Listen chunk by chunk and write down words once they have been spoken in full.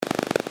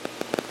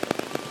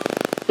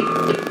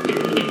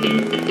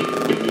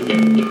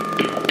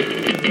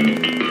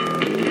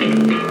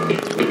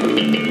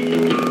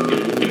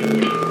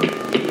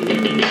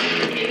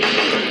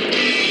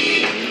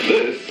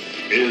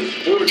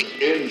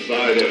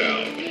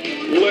now.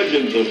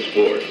 Legends of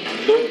Sport,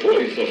 the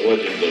voice of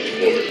Legends of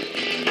Sport.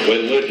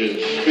 When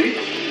legends speak,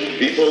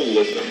 people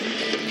listen.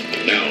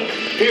 Now,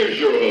 here's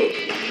your host,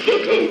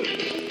 the coach,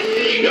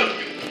 Chuck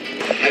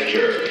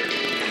Hatcher.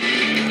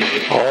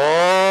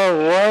 All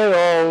right.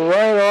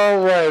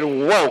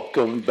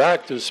 Welcome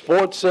back to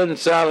Sports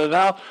Inside and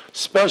Out,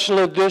 special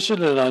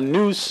edition in a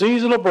new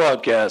season of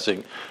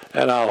broadcasting.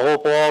 And I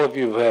hope all of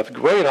you have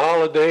great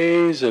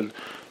holidays and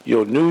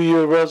your New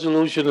Year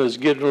resolution is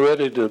getting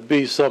ready to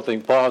be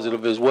something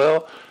positive as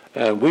well.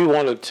 And we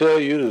want to tell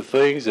you the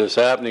things that's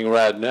happening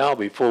right now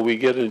before we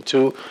get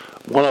into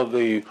one of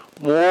the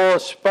more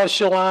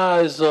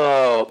specialized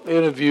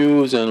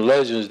interviews and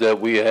legends that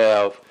we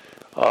have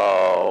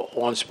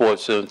on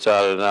Sports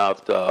Inside and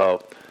Out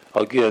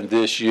again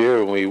this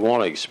year, and we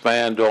want to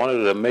expand on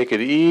it and make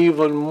it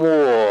even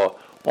more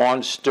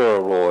on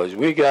steroids.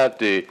 We got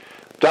the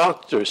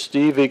Dr.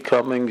 Stevie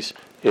Cummings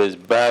is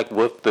back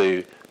with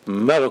the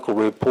medical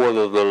report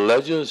of the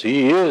legends.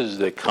 He is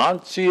the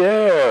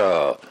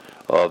concierge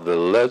of the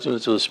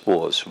Legends of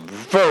Sports.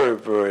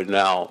 Very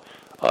now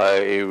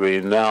a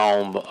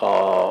renowned,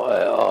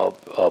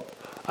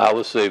 I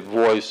would say,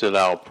 voice in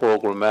our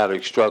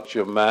programmatic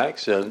structure,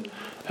 Max, and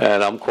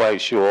I'm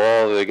quite sure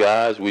all the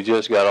guys, we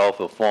just got off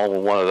the phone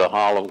with one of the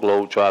Harlem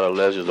Globetrotter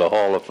legends, the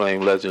Hall of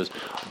Fame legends,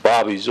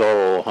 Bobby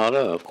Zorro Hunter.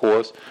 Of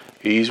course,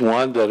 he's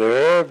one that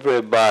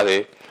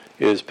everybody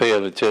is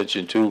paying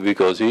attention to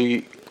because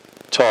he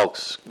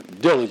talks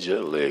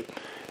diligently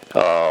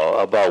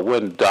about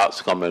when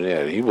Doc's coming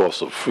in. He wants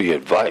some free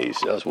advice.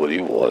 That's what he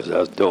was.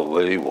 That's dope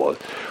what he was.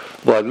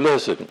 But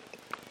listen,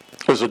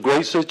 it's a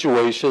great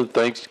situation.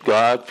 Thanks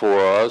God for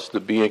us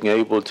to being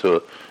able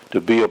to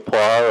be a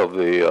part of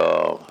the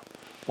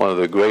one of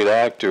the great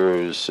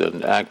actors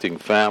and acting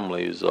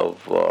families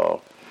of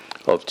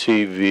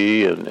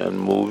TV and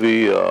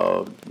movie.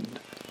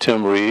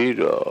 Tim Reed,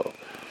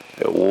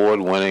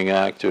 award-winning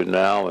actor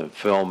now and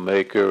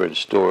filmmaker and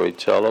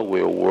storyteller.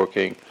 We're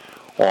working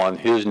on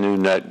his new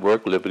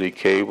network, Liberty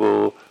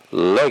Cable,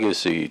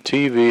 Legacy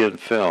TV and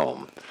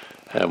Film.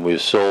 And we're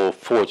so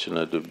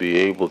fortunate to be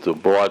able to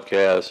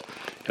broadcast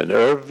in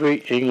every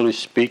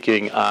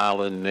English-speaking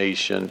island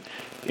nation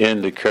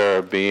in the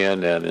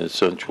Caribbean and in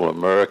Central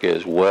America,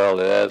 as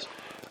well as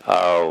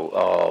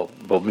our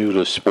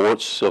Bermuda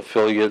sports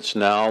affiliates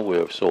now.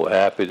 We're so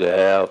happy to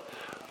have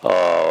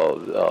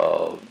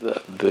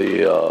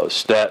the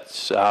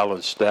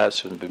island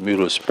stats and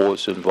Bermuda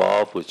sports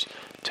involved, which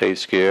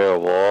takes care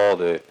of all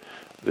the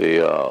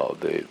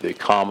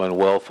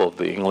Commonwealth of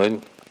the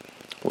England.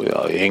 We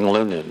are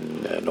England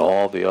and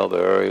all the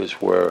other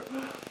areas where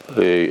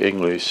the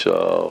English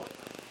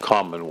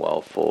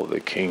Commonwealth or the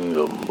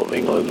Kingdom of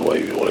England,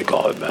 what you want to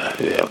call it, man.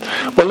 Yeah.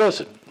 But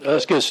listen,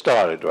 let's get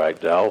started right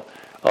now.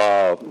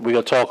 We're going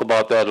to talk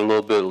about that a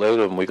little bit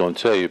later, and we're going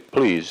to tell you,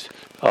 please,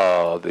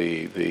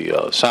 the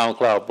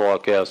SoundCloud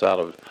broadcast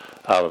out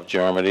of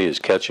Germany is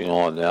catching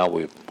on now.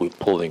 We're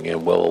pulling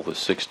in well over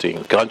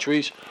 16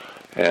 countries,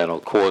 and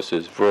of course,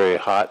 it's very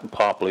hot and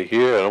popular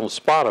here, and on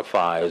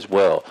Spotify as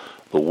well,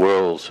 the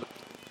world's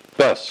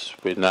best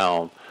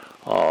renowned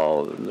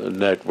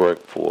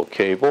network for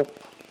cable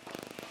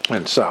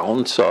and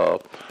sounds.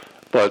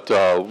 But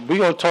we're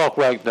going to talk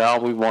right now.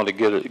 We want to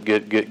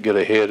get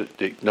ahead.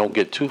 Don't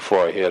get too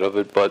far ahead of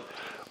it. But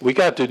we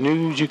got the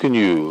news you can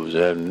use,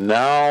 and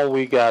now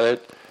we got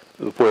it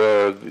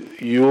where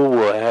you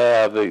will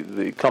have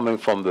the coming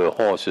from the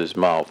horse's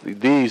mouth.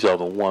 These are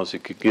the ones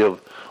that could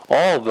give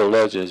all the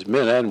legends,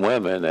 men and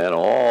women, and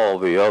all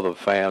the other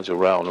fans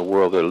around the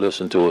world that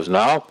listen to us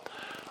now.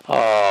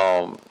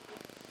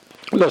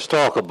 Let's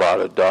talk about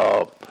it,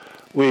 dog.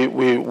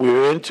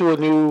 We're into a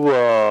new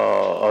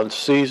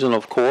season,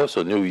 of course,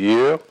 a new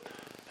year,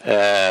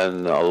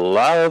 and a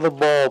lot of the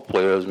ball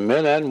players,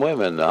 men and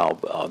women now,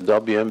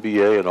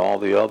 WNBA and all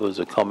the others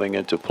are coming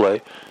into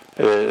play.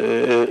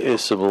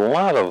 It's a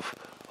lot of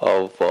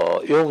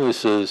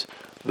illnesses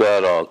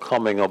that are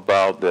coming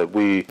about that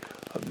we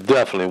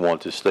definitely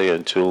want to stay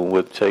in tune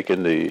with,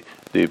 taking the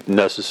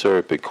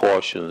necessary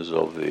precautions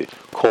of the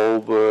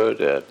COVID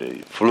and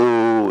the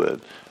flu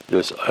and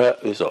this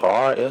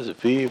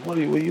RSV. What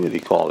do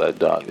you call that,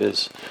 Doc?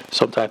 It's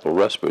some type of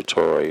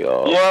respiratory.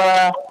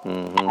 Respiratory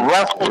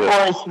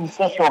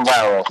syncytial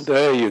virus.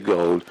 There you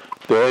go.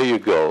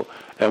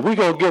 And we're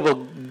going to give a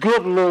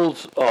good little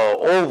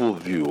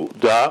overview,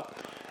 Doc,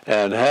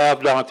 and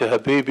have Dr.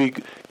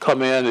 Habibi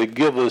come in and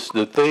give us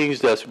the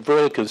things that's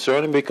very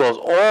concerning, because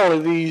all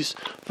of these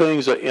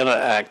things are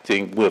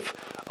interacting with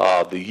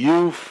the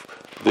youth,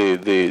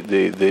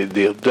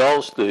 the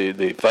adults,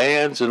 the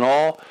fans and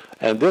all.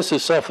 And this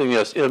is something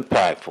that's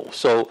impactful.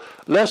 So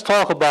let's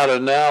talk about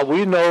it now.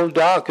 We know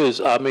Doc he's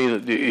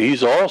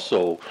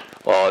also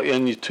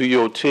into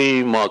your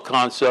team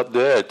concept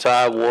there at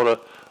Tidewater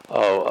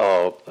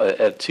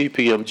at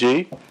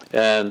TPMG,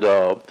 and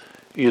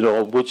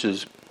which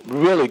is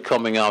really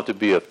coming out to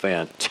be a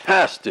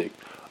fantastic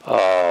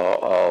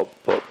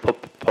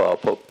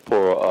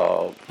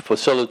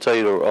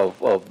facilitator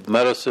of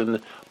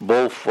medicine,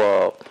 both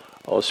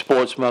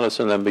sports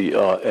medicine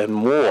and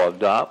more,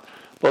 Doc.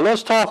 But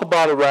let's talk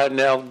about it right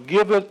now.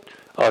 Give it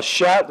a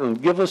shot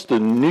and give us the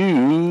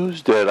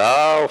news that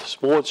our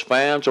sports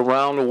fans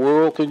around the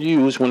world can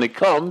use when it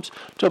comes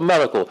to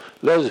medical.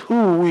 Let's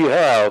who we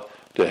have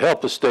to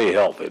help us stay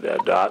healthy there,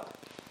 Doc.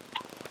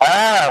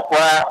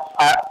 Well,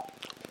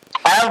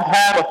 I've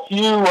had a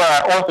few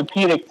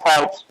orthopedic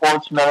type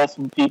sports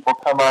medicine people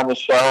come on the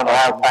show, and a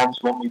lot of times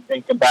when we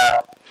think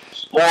about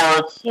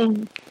sports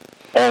and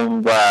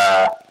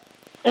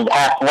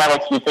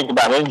athletics, we think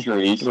about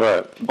injuries.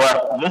 Right.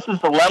 But this is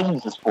the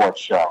Legends of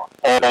Sports show,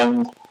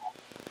 and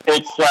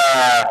it's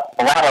a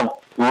lot of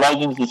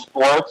legends of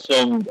sports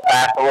and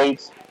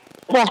athletes.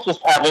 They don't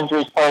just have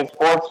injuries playing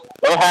sports;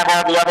 they have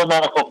all the other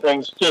medical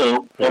things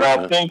too. And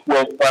I think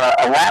with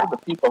a lot of the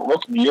people that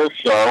listen to your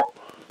show,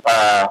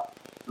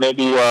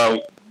 maybe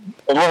a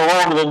little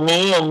older than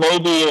me, and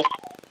maybe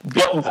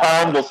getting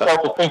time to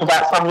start to think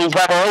about some of these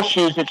other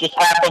issues that just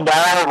happen to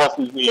all of us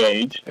as we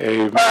age.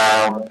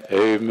 Amen.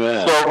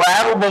 Amen. So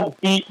rather than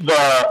beat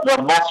the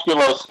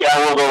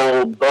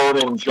musculoskeletal bone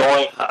and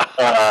joint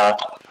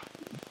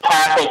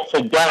topic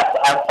to death,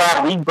 I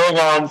thought we'd bring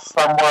on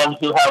someone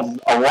who has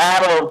a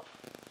lot of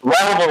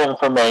relevant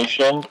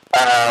information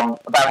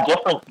about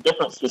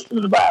different systems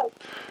of the body.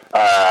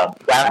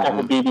 Dr.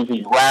 Habibi is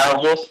a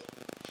urologist,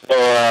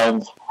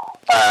 and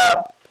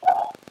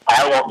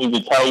I don't need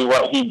to tell you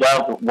what he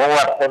does. We'll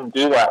let him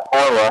do that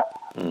for you.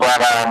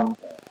 But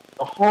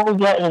before we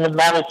get into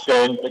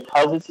medicine,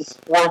 because it's a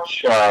sports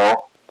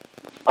show,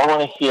 I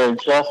want to hear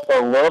just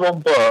a little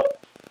bit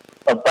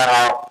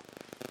about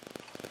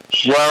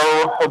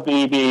Joe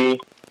Habibi,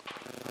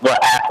 the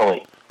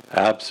athlete.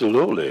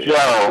 Absolutely. Joe.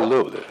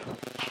 Absolutely.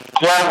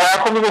 Joe,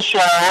 welcome to the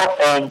show,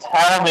 and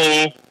tell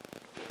me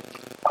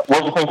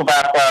what you think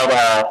about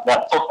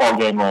that football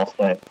game last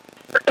night.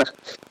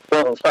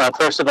 Well,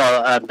 first of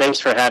all, thanks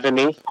for having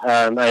me.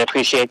 I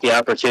appreciate the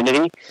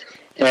opportunity.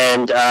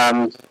 And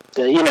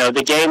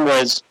the game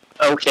was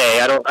okay.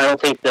 I don't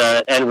think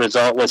the end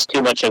result was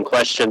too much in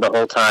question the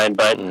whole time,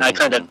 but I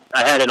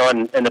had it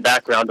on in the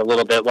background a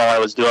little bit while I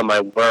was doing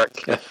my work.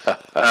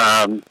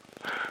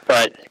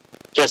 But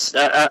just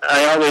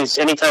I always,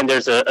 anytime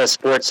there's a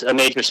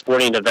major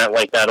sporting event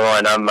like that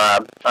on,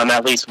 I'm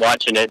at least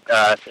watching it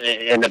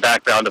in the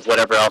background of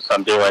whatever else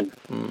I'm doing.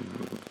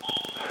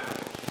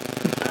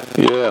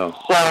 Yeah.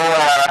 So,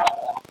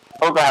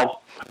 oh God.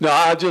 No,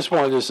 I just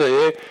wanted to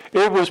say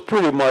it was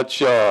pretty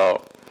much no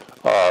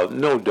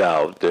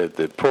doubt that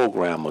the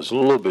program was a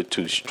little bit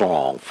too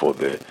strong for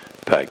the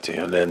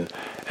Pac-10,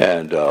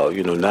 and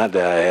not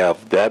that I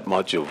have that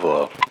much of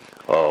a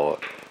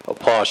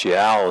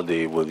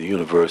partiality with the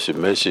University of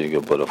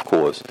Michigan, but of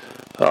course,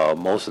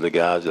 most of the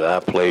guys that I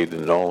played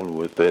and known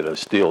with it, I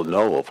still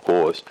know, of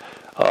course.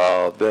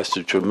 That's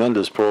a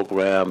tremendous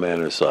program,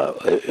 and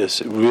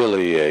it's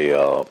really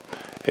a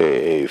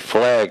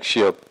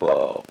flagship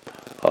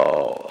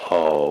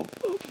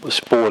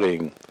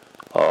sporting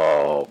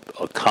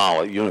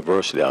college,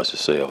 university, I should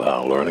say, of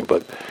higher learning.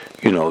 But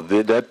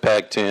that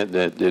Pac-10,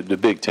 the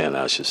Big Ten,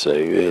 I should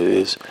say,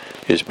 is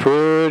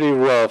pretty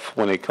rough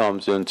when it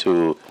comes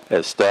into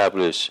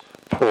established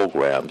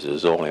programs.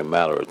 It's only a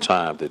matter of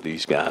time that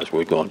these guys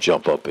were going to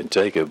jump up and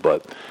take it.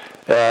 But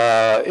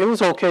it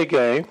was an okay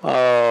game.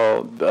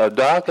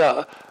 Doc,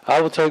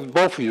 I would take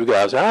both of you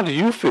guys. How do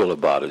you feel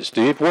about it,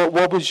 Steve?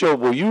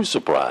 Were you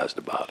surprised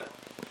about it?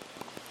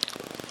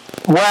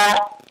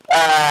 Well,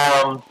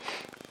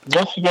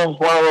 Michigan's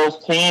one of those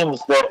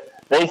teams that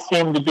they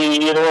seem to be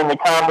either in the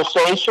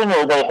conversation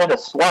or they hit a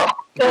slump.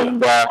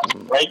 And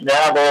right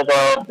now they're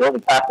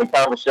the top of the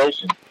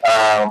conversation.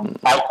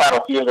 I've caught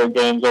a few of their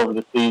games over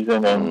the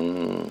season,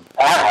 and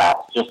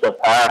just a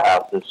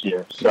powerhouse this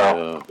year.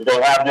 So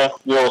they have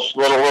this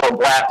little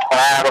black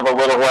cloud of a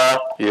little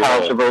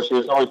controversy.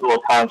 There's always a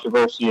little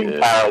controversy in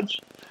college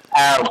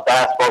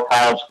basketball,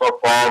 college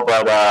football,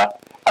 but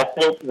I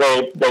think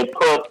they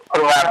put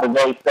out the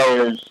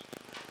naysayers.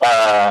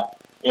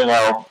 They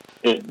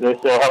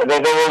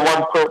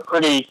won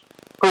pretty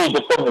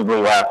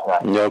definitively last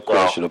night. No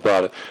question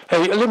about it.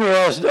 Hey, let me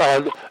ask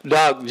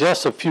Doc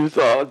just a few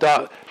thoughts.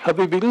 Doc,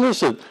 Habibi,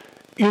 listen.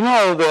 You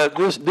know that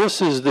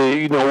this is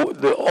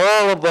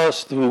all of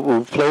us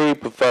who play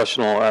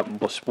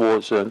professional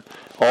sports, and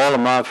all of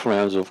my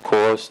friends, of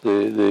course,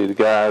 the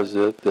guys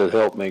that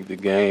helped make the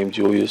game,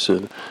 Julius,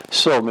 and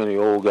so many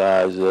old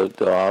guys,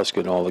 Oscar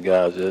and all the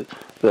guys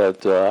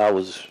that I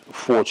was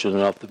fortunate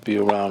enough to be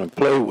around and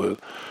play with.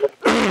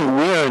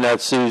 We're in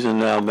that season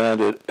now, man,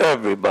 that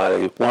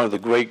everybody, one of the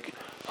great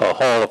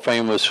Hall of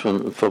Famers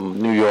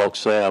from New York,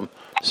 Sam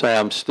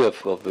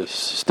Stiff of the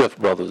Stiff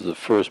Brothers, the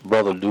first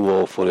brother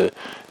duo for the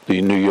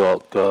New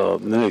York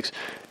Knicks.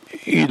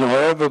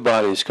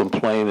 Everybody's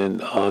complaining,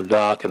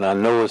 Doc, and I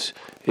know it's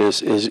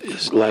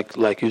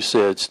like you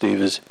said,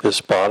 Steve,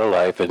 it's part of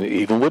life, and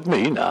even with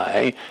me now.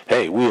 We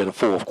in the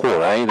fourth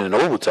quarter. I ain't in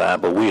overtime,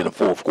 but we in the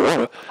fourth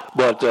quarter.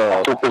 But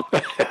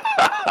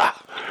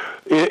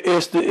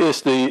it's the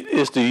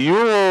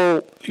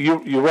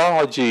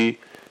urology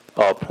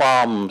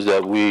problems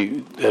that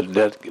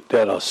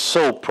are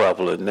so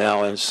prevalent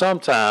now, and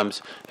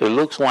sometimes it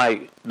looks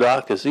like,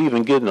 Doc, it's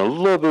even getting a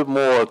little bit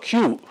more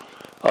acute,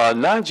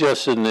 not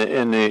just in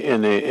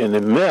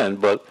the men,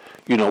 but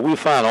we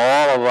find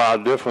all of our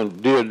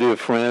different dear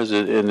friends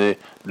in the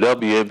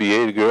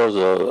WNBA. The girls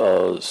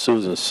are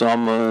Susan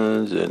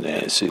Summers and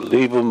Nancy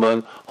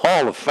Lieberman,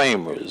 Hall of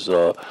Famers,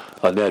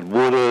 Annette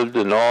Woodard,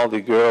 and all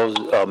the girls.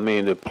 I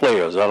mean, the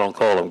players. I don't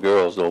call them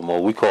girls no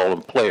more. We call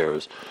them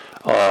players.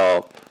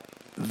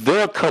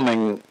 They're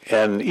coming,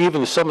 and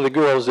even some of the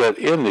girls that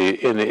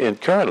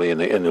currently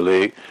in the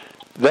league,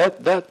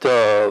 that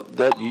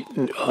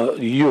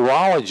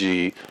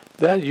urology,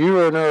 that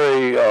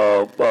urinary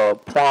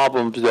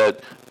problems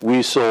that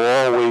we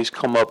so always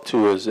come up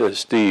to, as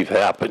Steve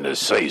happened to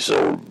say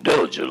so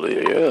diligently,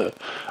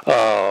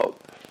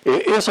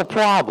 it's a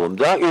problem.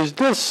 Doc, is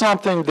this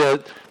something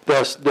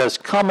that's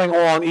coming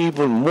on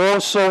even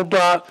more so,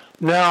 Doc,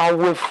 now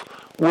with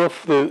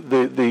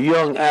the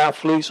young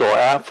athletes or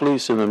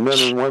athletes and the men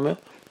and women?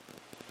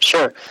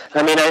 Sure.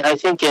 I mean, I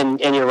think in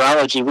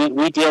urology,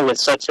 we deal with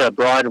such a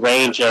broad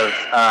range of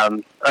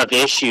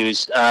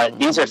issues.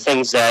 These are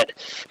things that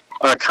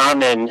are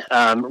common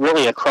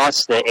really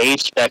across the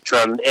age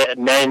spectrum,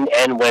 men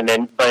and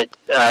women, but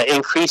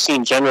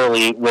increasing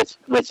generally with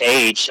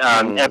age.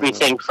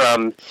 Everything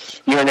from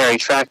urinary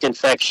tract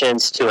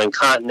infections to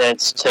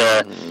incontinence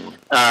to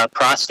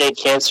prostate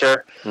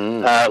cancer,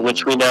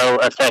 which we know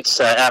affects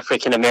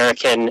African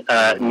American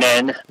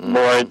men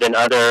more than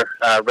other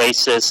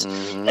races,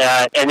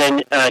 and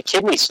then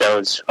kidney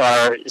stones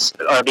are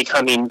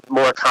becoming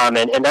more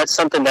common, and that's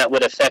something that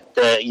would affect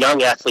the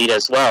young athlete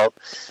as well,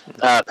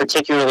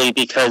 particularly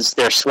because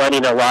they're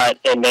sweating a lot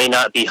and may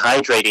not be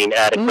hydrating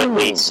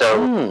adequately.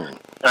 So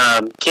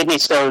kidney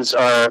stones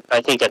are, I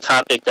think, a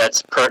topic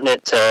that's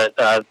pertinent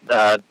to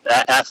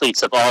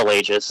athletes of all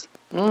ages.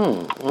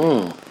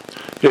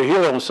 You're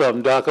here on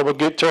something, Doc. I'm going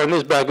to turn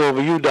this back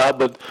over to you, Doc,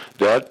 but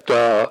that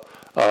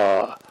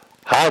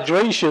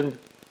hydration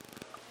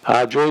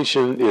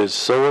is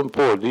so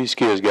important. These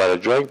kids got to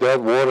drink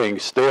that water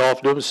and stay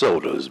off them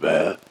sodas,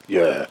 man.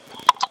 Yeah.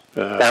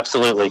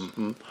 Absolutely.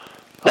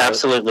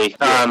 Absolutely.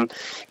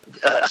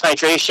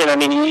 Hydration, I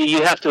mean,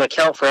 you have to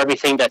account for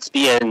everything that's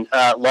being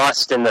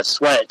lost in the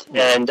sweat.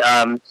 And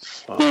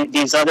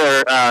these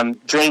other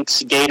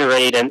drinks,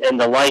 Gatorade and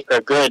the like, are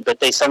good, but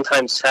they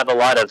sometimes have a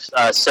lot of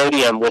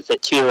sodium with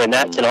it, too, and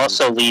that can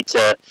also lead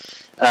to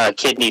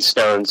kidney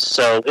stones.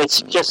 So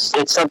it's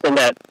something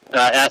that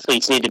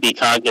athletes need to be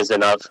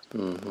cognizant of.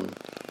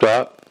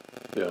 Doc?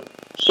 Yeah.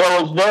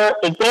 So is there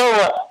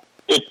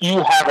if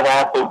you have an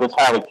athlete that's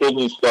had a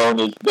kidney stone,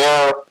 do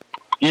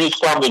you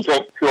just tell them to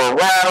drink pure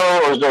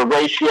water, or is there a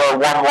ratio,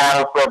 1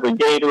 water for every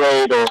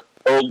Gatorade, or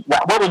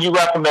what would you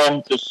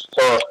recommend to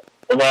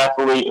an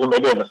athlete who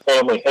maybe has a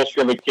family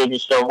history of a kidney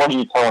stone? What do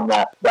you tell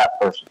them that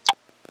person?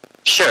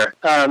 Sure.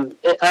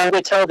 I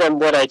would tell them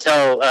what I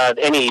tell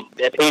any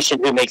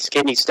patient who makes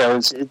kidney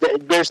stones.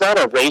 There's not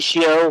a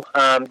ratio.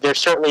 There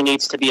certainly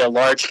needs to be a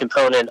large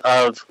component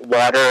of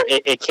water.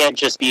 It can't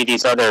just be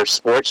these other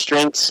sports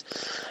drinks.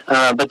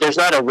 But there's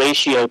not a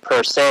ratio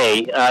per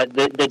se.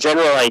 The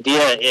general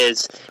idea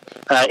is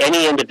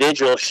any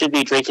individual should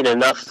be drinking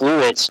enough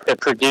fluids to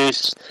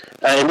produce,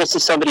 and this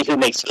is somebody who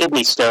makes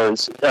kidney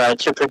stones,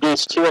 to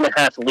produce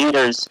 2.5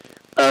 liters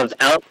of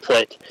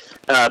output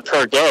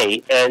per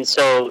day. And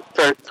so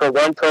for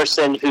one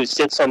person who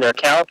sits on their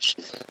couch,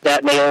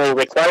 that may only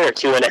require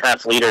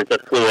 2.5 liters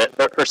of fluid.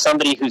 But for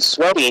somebody who's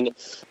sweating,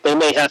 they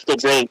may have to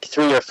drink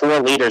 3 or 4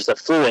 liters of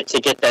fluid to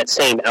get that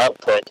same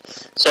output.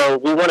 So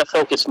we want to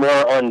focus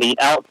more on the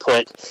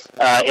output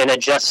and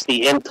adjust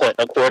the input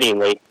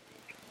accordingly.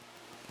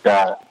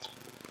 Got it.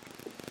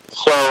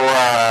 So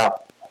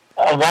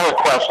another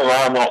question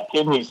on that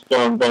kidney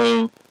stone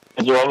vein.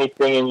 Is there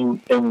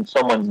anything in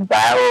someone's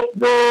diet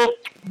that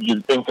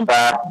you think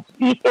about,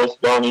 eat this,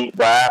 don't eat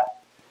that?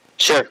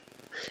 Sure.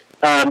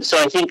 So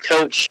I think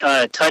Coach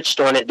touched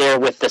on it there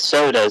with the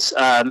sodas.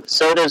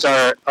 Sodas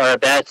are a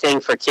bad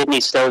thing for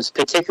kidney stones,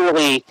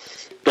 particularly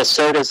the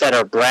sodas that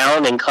are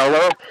brown in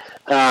color.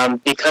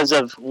 Because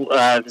of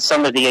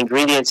some of the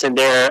ingredients in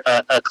there,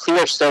 a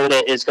clear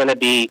soda is going to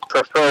be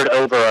preferred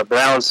over a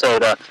brown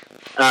soda.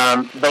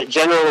 But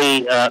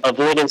generally,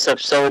 avoidance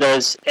of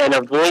sodas and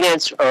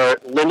avoidance or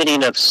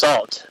limiting of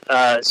salt.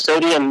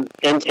 Sodium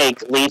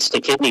intake leads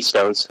to kidney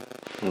stones.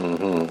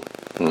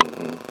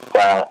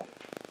 Wow.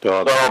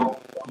 Go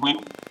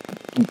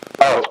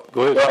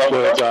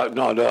ahead, Doc.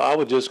 No, I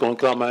was just going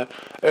to comment.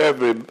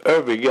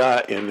 Every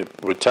guy in the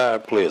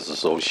Retired Players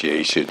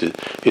Association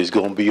is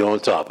going to be on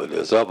top of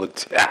this.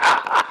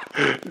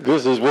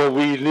 This is what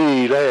we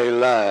need. I ain't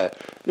lying.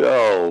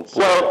 Yo,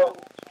 so,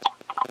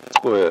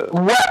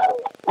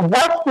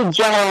 what's the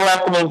general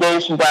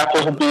recommendation,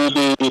 Dr.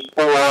 Habibi,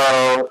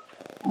 for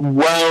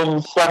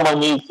when someone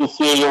needs to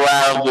see a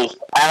urologist?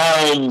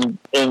 I'm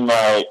in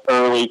my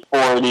early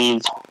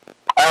 40s.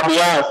 I'll be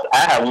honest, I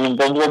haven't even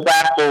been to a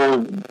doctor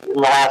in the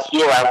last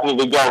year. I need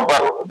to go.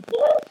 But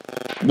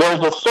there's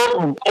a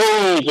certain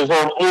age, there's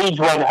an age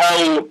when,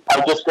 hey,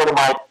 I just go to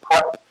my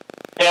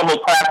family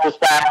practice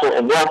doctor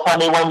and they'll tell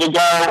me when to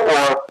go,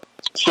 or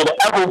should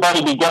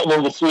everybody be getting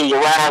in to see a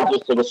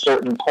urologist at a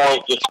certain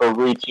point just for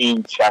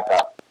routine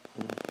checkup?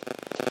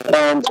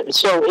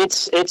 So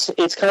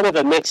it's kind of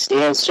a mixed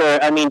answer.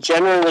 I mean,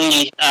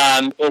 generally,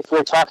 if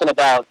we're talking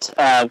about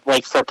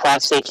like for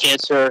prostate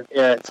cancer,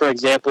 for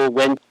example,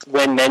 when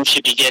men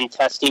should begin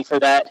testing for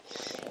that,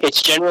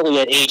 it's generally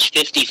at age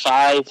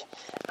 55.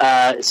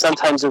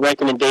 Sometimes the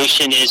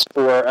recommendation is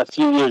for a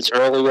few years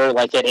earlier,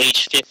 like at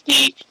age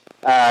 50.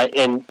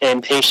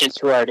 In patients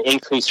who are at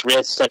increased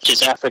risk, such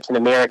as African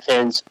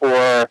Americans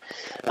or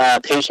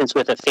patients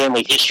with a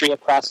family history of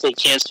prostate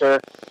cancer.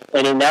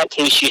 And in that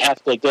case, you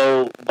have to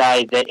go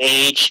by the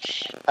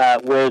age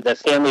where the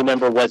family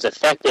member was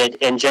affected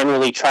and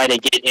generally try to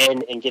get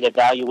in and get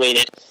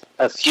evaluated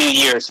a few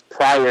years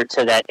prior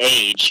to that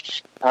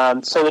age.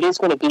 So it is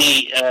going to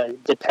be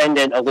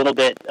dependent a little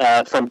bit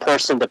from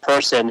person to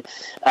person.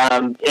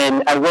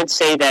 And I would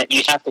say that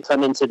you have to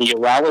come into the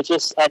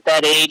urologist at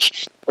that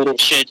age, but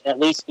it should at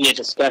least be a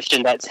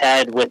discussion that's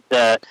had with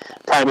the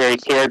primary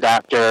care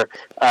doctor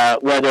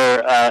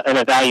whether an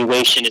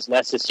evaluation is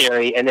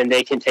necessary, and then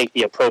they can take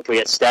the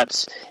appropriate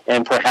steps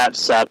and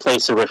perhaps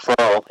place a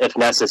referral if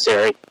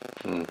necessary.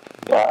 And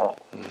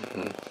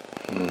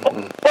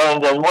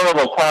then one of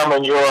the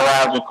common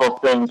urological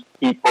things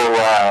people,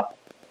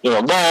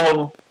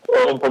 men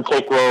in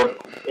particular,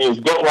 is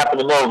getting up in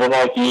the middle of the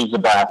night to use the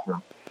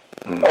bathroom.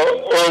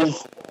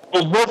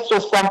 Is this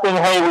just something,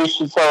 hey, we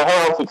should say,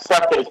 hey, let's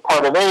accept it as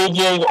part of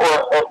aging,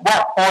 or at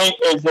what point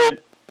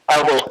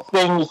are there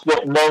things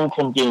that men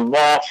can do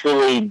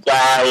naturally,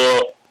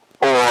 diet,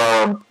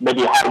 or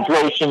maybe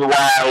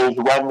hydration-wise,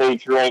 when they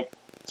drink,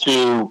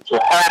 to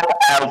help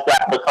as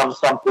that becomes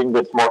something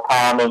that's more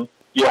common?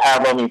 Do you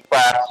have any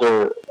facts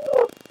or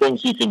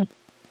things you can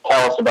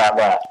tell us about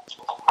that?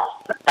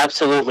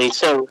 Absolutely.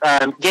 So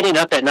getting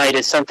up at night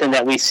is something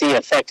that we see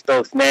affect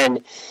both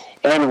men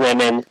and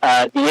women.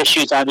 The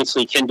issues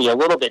obviously can be a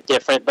little bit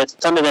different, but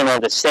some of them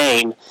are the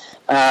same.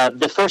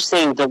 The first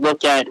thing to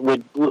look at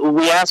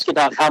we ask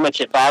about how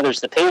much it bothers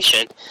the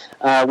patient.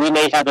 We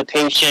may have a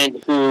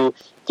patient who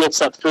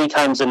gets up 3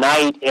 times a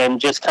night and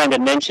just kind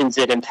of mentions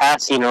it in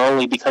passing or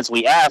only because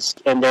we ask,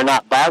 and they're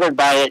not bothered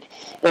by it,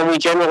 and we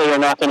generally are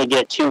not going to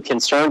get too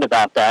concerned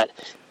about that.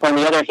 On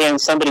the other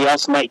hand, somebody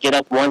else might get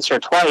up once or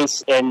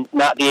twice and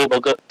not be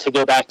able to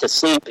go back to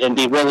sleep and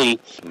be really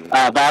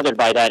bothered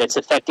by that. It's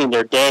affecting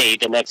their day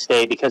the next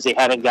day because they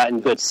haven't gotten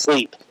good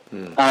sleep.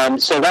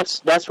 So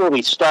that's where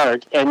we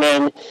start. And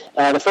then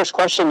the first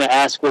question to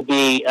ask would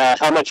be,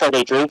 how much are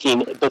they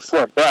drinking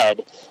before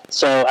bed?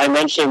 So I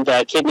mentioned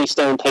kidney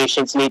stone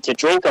patients need to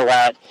drink a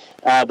lot,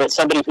 but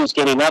somebody who's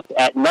getting up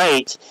at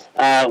night,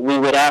 we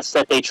would ask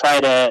that they try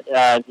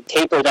to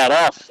taper that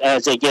off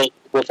as they get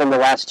within the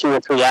last 2 or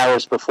 3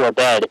 hours before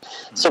bed.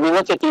 So we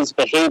look at these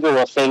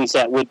behavioral things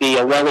that would be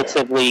a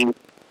relatively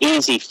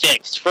easy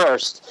fix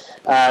first,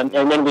 and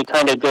then we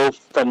kind of go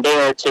from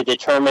there to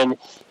determine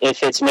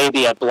if it's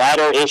maybe a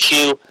bladder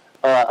issue,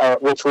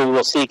 which we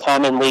will see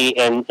commonly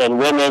in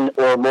women,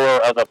 or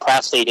more of a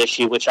prostate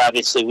issue, which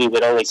obviously we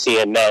would only see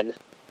in men.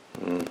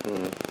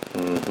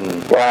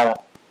 Yeah.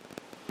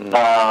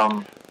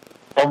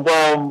 And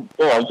then,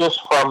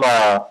 just from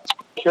a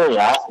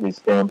curiosity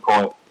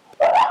standpoint,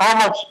 how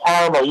much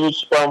time are you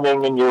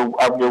spending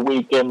of your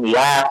week in the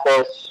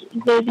office,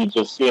 maybe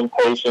just seeing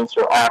patients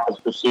or office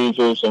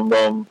procedures, and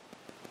then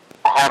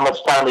how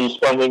much time are you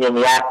spending in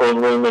the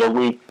operating room in a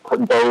week,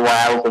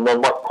 day-wise, and then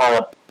what kind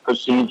of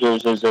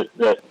procedures is it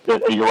that a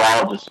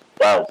urologist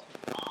does?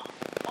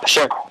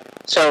 Sure.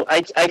 So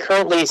I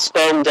currently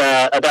spend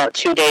about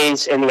 2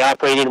 days in the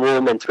operating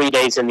room and 3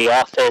 days in the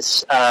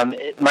office.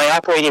 My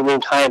operating room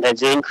time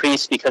has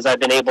increased because I've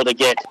been able to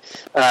get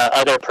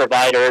other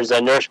providers, a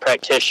nurse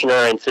practitioner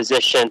and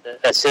physician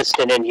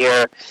assistant in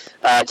here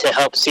to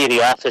help see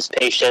the office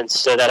patients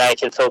so that I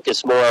can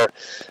focus more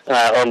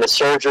on the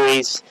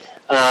surgeries.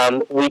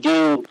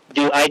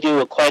 I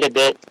do quite a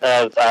bit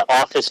of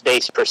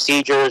office-based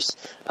procedures.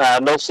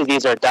 Most of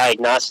these are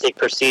diagnostic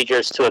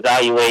procedures to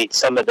evaluate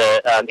some of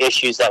the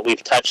issues that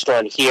we've touched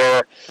on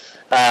here.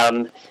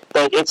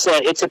 But it's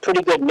a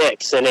pretty good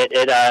mix, and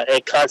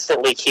it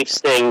constantly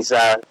keeps things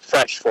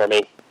fresh for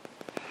me.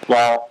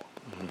 Well,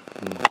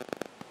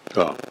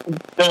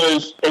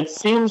 it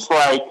seems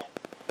like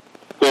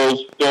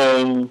there's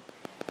been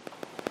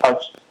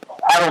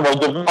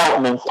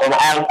developments, and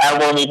I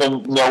don't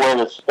even know where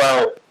to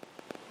start,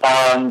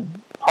 on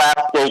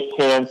prostate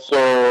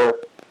cancer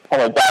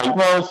kind of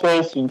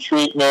diagnosis and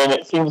treatment.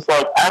 It seems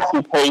like I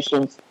see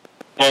patients,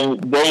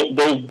 and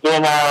they've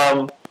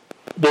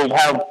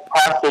had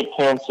prostate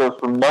cancer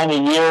for many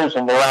years,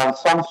 and they're on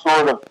some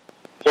sort of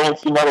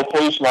fancy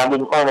medication I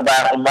didn't learn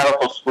about in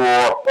medical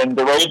school, and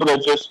they're able to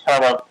just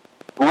kind of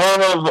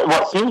live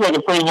what seems like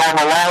a pretty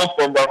normal life,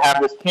 and they'll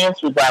have this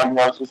cancer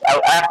diagnosis. I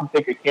often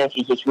think of cancer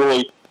as this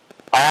really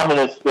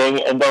ominous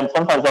thing, and then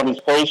sometimes on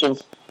these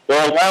patients,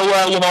 they're like,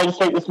 oh yeah, I just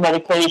take this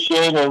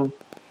medication, and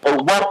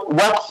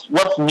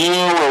what's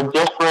new or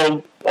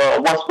different,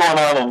 what's going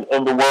on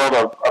in the world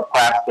of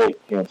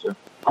prostate cancer?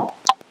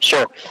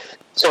 Sure.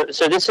 So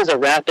this is a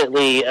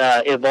rapidly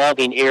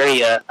evolving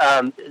area.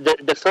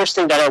 The first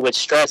thing that I would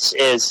stress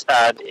is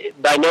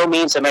by no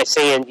means am I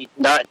saying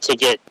not to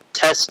get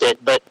tested,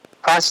 but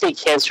prostate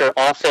cancer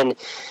often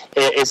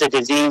is a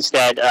disease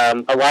that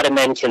a lot of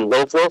men can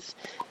live with.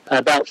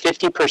 About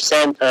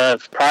 50%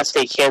 of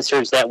prostate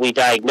cancers that we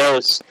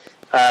diagnose,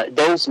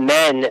 those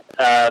men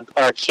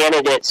are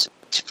candidates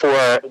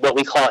for what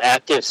we call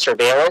active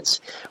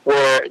surveillance,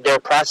 where their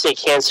prostate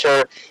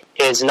cancer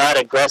is not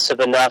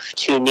aggressive enough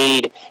to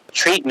need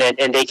treatment,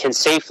 and they can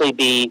safely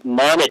be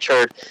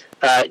monitored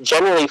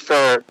generally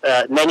for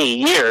many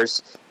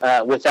years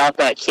without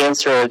that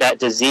cancer or that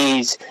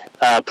disease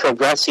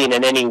progressing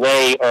in any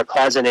way or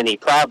causing any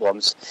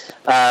problems.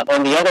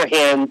 On the other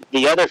hand,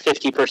 the other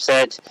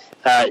 50%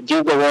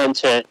 do go on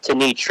to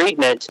need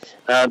treatment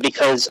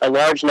because a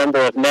large number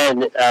of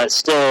men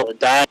still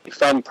die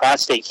from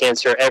prostate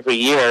cancer every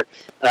year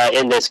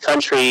in this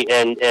country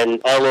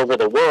and all over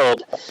the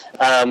world.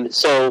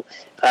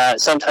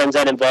 Sometimes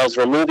that involves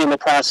removing the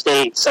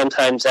prostate.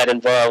 Sometimes that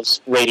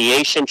involves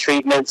radiation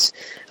treatments.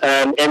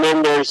 And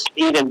then there's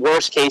even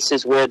worse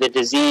cases where the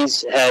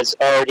disease has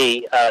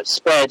already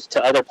spread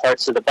to other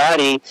parts of the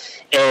body.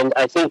 And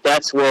I think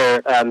that's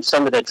where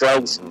some of the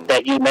drugs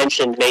that you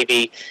mentioned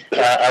maybe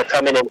are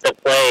coming into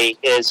play,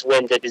 is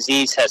when the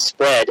disease has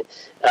spread.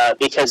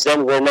 Because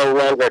then we're no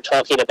longer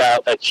talking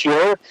about a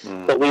cure,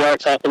 but we are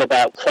talking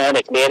about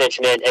chronic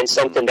management and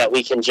something that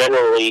we can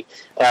generally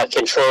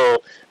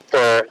control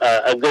for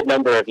a good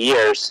number of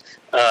years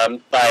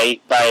by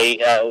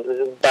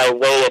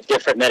way of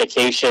different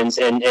medications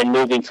and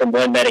moving from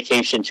one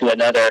medication to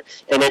another.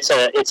 And it's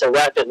a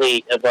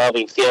rapidly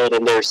evolving field,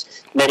 and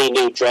there's many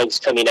new drugs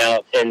coming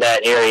out in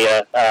that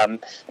area.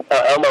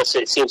 Almost,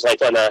 it seems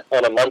like on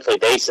a monthly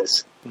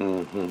basis.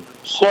 Mm-hmm.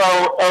 So,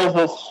 as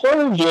a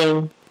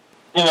surgeon,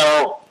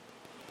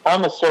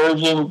 I'm a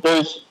surgeon.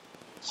 There's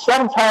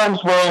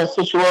sometimes we're in a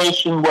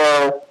situation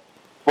where,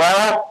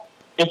 well,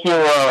 if you're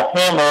a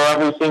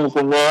hammer, everything's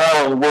a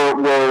nail, and we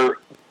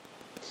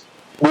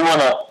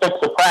want to fix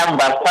the problem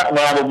by cutting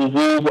out a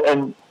disease.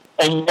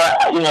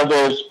 And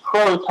there's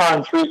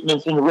proton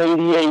treatments and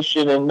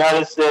radiation and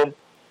medicine.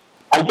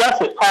 I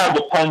guess it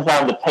probably depends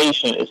on the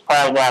patient. It's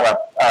probably not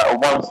a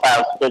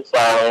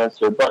one-size-fits-all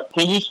answer. But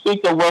can you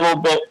speak a little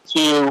bit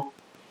to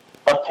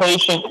a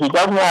patient who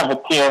doesn't have a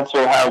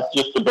cancer, has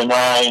just a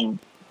benign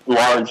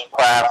large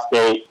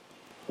prostate?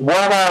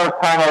 What are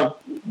kind of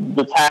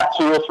the top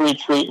 2 or 3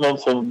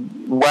 treatments, and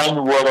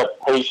when would a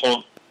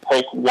patient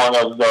take one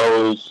of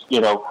those,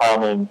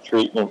 common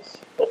treatments?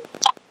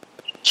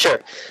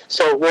 Sure.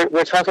 So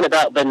we're talking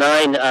about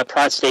benign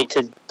prostate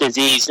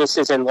disease. This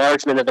is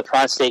enlargement of the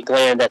prostate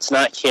gland that's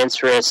not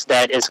cancerous,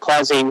 that is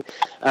causing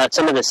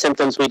some of the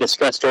symptoms we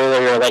discussed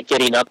earlier, like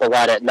getting up a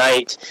lot at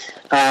night.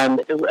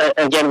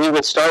 Again, we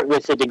would start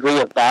with the degree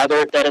of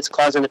bother that it's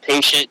causing the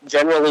patient.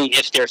 Generally,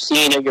 if they're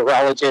seeing a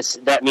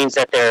urologist, that means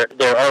that they're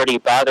already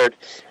bothered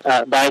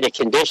by the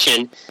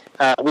condition.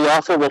 We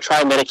often will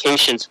try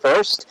medications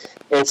first.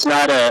 It's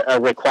not a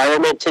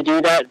requirement to do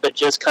that, but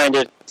just kind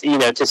of,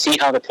 to see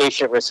how the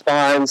patient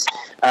responds.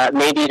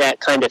 Maybe that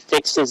kind of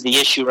fixes the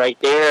issue right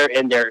there,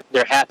 and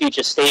they're happy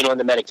just staying on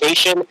the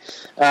medication.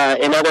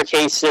 In other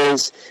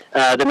cases,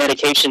 the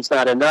medication's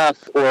not enough,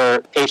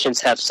 or patients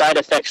have side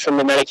effects from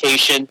the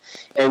medication,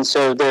 and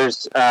so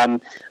there's a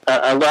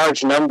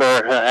large number,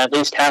 at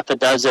least half a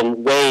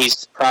dozen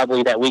ways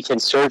probably that we can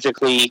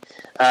surgically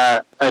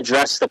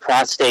address the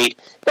prostate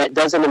that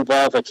doesn't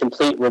involve a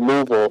complete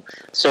removal.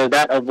 So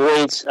that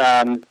avoids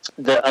a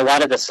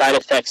lot of the side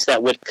effects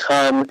that would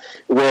come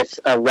with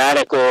a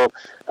radical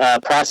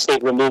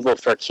prostate removal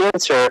for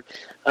cancer.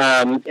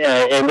 And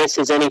this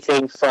is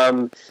anything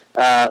from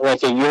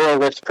like a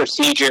Urologist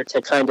procedure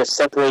to kind of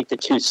separate the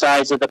 2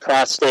 sides of the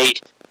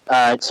prostate,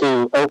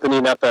 to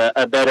opening up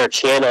a better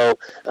channel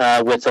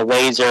with a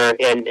laser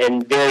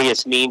and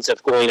various means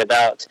of going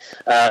about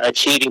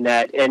achieving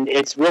that. And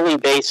it's really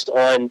based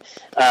on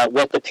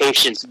what the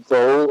patient's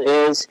goal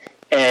is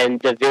and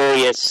the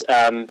various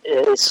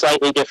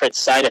slightly different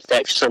side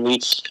effects from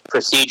each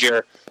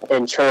procedure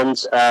in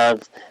terms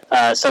of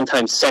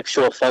sometimes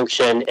sexual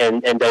function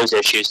and those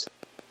issues.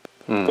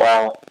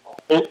 Well,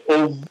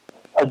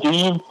 do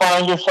you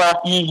find yourself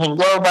using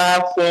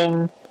robots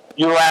in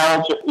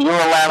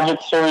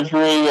urologic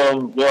surgery?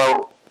 And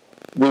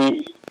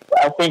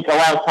I think a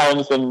lot of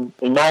times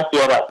in my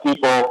field that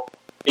people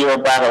hear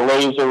about a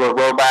laser or a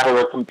robot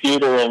or a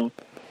computer, and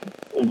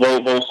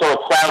they're so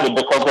excited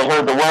because they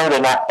heard the word,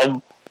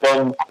 and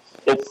then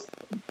it's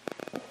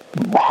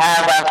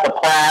have at the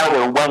plowed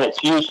or when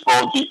it's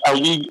useful.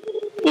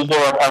 Is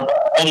there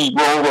any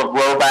role of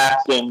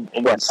robots in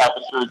the type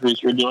of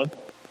surgeries you're doing?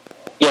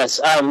 Yes.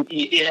 As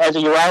a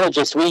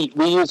urologist, we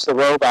use the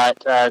robot,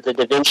 the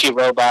Da Vinci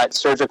robot,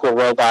 surgical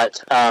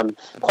robot,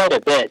 quite a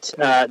bit.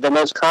 The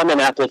most common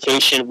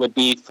application would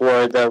be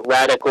for the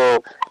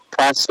radical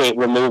prostate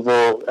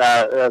removal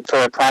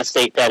for a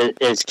prostate that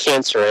is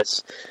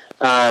cancerous.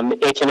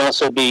 It can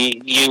also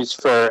be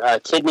used for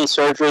kidney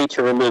surgery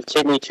to remove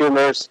kidney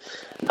tumors.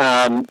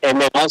 And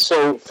then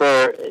also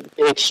for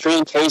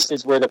extreme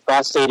cases where the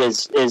prostate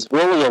is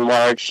really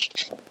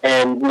enlarged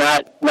and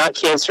not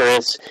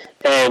cancerous,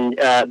 and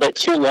but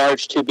too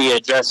large to be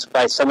addressed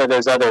by some of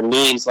those other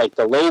means like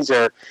the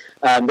laser,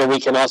 then we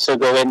can also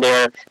go in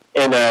there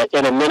in a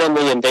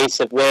minimally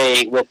invasive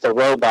way with the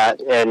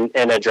robot and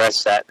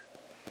address that.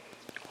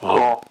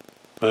 Oh,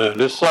 man,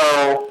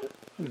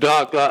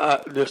 Doc,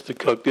 this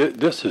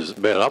is,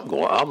 man.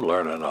 I'm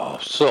learning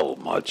so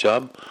much.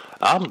 I've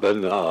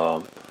been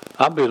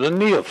a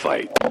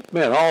neophyte,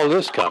 man. All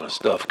this kind of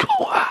stuff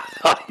going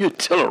on. You're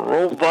telling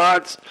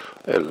robots,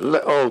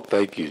 oh,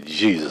 thank you,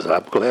 Jesus.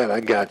 I'm glad I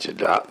got you,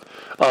 Doc.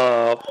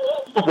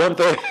 One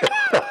thing,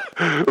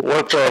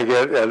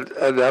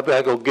 and I'm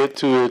not gonna get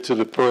too into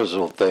the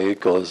personal thing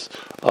because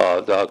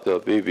Dr.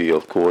 Habibi,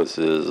 of course,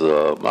 is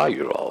my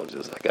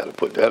urologist. I got to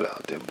put that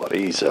out there, but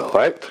he's all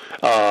right.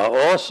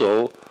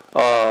 Also,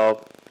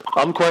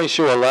 I'm quite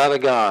sure a lot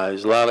of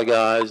guys that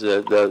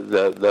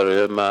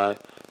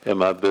are in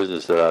my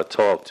business that I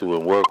talk to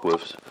and work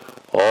with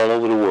all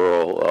over the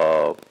world.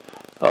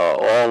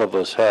 All of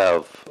us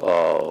have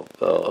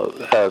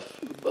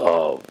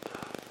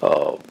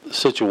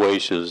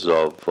situations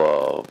of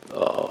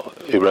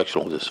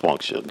erectional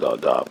dysfunction.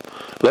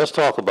 Let's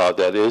talk about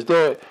that. Is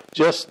there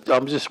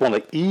I'm just want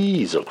to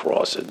ease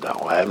across it now.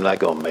 I'm not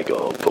going to make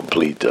a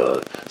complete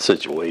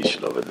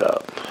situation of it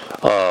now.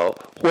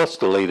 What's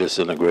the latest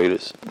and the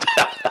greatest?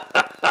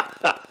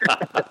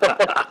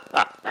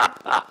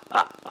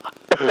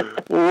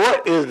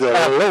 What is the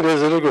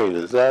latest and the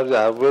greatest? I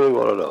really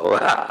want to know.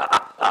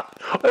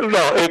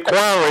 No,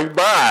 inquiring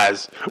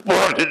minds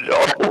want to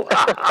know.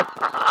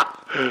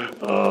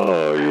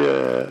 Oh,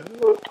 yeah.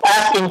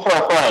 Asking for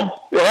a friend.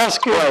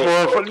 Asking for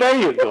a friend. There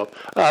you go.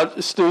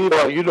 Steve,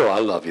 you know I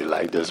love you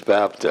like this,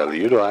 but I'm telling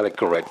you, you know how to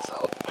correct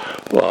stuff.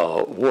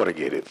 Well,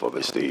 Watergate it for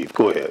me, Steve.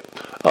 Go ahead.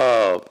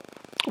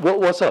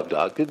 What's up,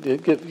 Doc?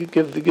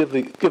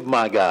 Give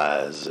my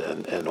guys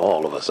and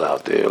all of us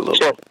out there a little.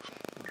 Sure.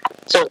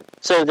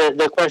 So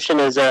the question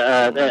is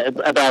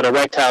about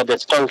erectile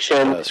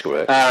dysfunction. That's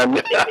correct.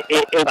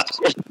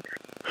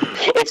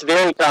 It's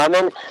very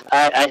common.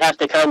 I have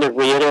to kind of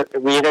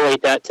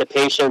reiterate that to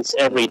patients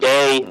every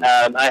day.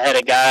 I had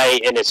a guy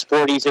in his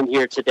 40s in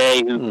here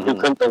today who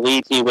couldn't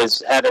believe he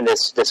was having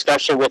this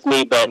discussion with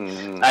me, but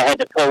I had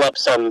to pull up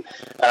some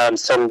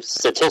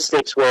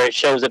statistics where it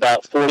shows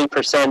about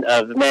 40%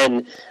 of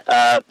men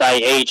by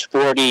age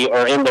 40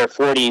 or in their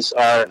 40s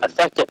are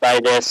affected by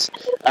this.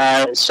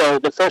 So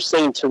the first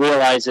thing to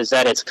realize is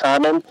that it's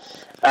common.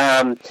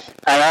 I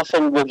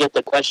often will get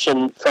the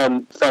question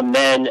from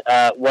men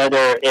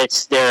whether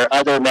it's their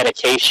other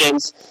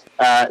medications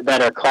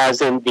that are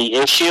causing the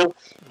issue.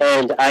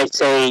 And I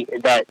say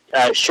that,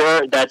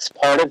 sure, that's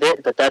part of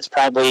it, but that's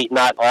probably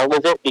not all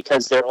of it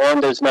because they're on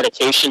those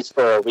medications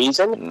for a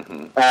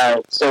reason.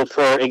 So,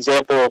 for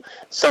example,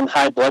 some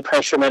high blood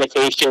pressure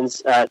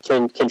medications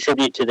can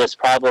contribute to this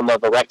problem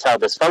of erectile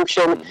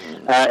dysfunction.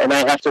 And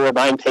I have to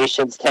remind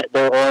patients that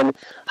they're on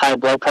high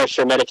blood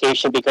pressure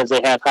medication because they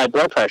have high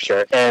blood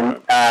pressure.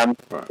 And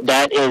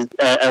that is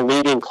a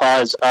leading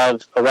cause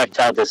of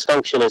erectile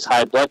dysfunction is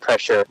high blood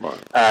pressure,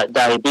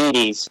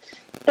 diabetes.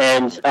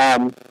 And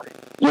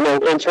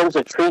in terms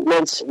of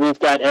treatments, we've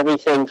got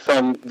everything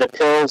from the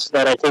pills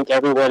that I think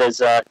everyone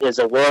is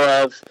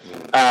aware of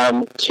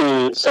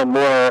to some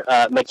more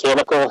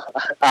mechanical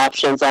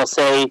options, I'll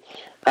say,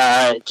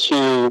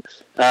 to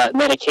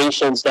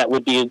medications that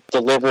would be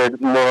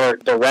delivered more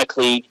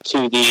directly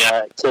to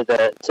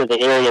the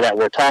area that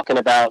we're talking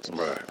about.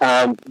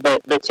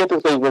 But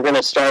typically, we're going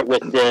to start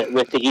with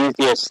the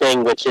easiest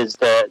thing, which is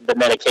the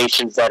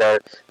medications that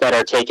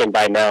are taken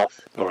by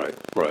mouth. Right.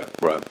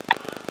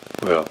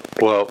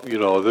 Well,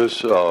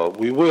 this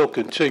we will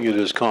continue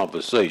this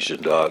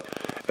conversation, Doc,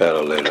 at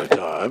a later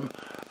time.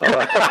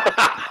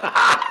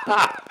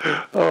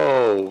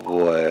 Oh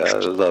boy, I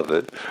love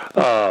it,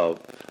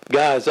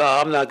 guys.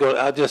 I'm not going.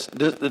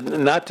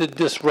 Not to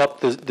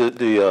disrupt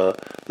the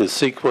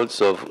sequence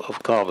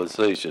of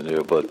conversation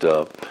here, but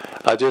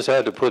I just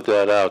had to put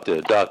that out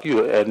there, Doc.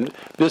 And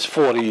this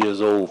 40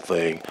 years old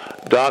thing,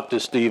 Dr.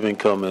 Stephen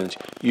Cummings,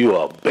 you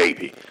are a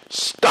baby.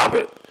 Stop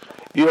it.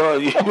 You're a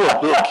little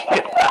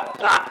kid.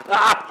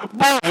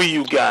 Both of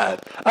you guys.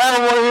 I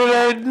don't want to hear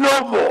that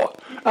no more.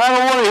 I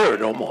don't want to hear it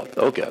no more.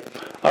 Okay.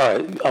 All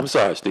right. I'm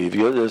sorry, Steve.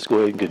 Let's go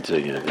ahead and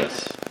continue.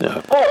 Yes.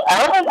 Yeah. Oh,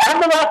 I'm at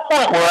that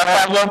point where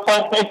I'm going to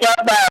pick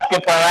up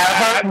basketball. I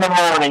hurt in the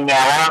morning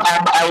now.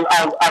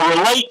 I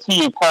relate to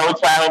you, Coach.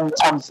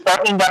 I'm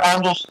starting to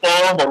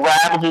understand the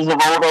ravages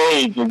of old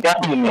age. You're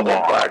getting me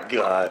now. Oh, my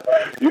God.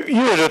 You're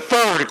in the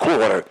third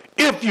quarter.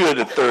 If you're in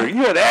the third,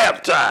 you're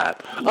at halftime.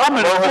 I'm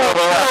in the fourth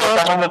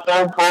quarter. I'm in the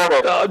third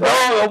quarter.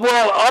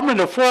 I'm in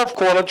the fourth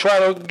quarter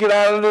trying to get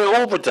out of the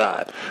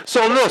overtime.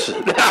 So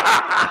listen.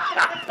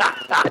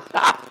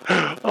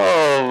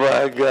 Oh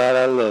my God,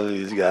 I love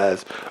these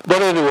guys.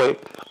 But anyway,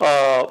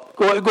 go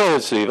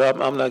ahead, Steve.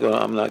 I'm not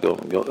gonna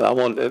go.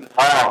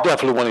 I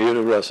definitely want to hear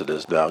the rest of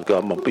this now. I'm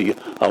gonna be good.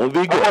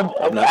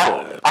 I'm not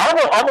good.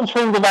 I'm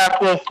intrigued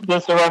about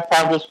this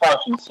erectile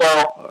dysfunction.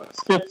 So,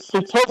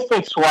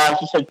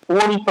 statistics-wise, you said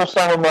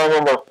 40% of men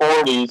in their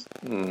 40s.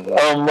 Mm-hmm.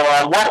 And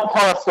what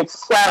kind of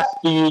success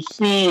do you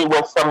see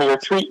with some of your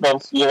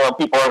treatments? You know,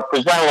 people are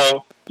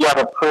presenting. You have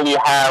a pretty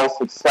high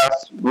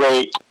success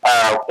rate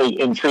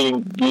in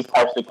treating these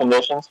types of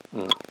conditions.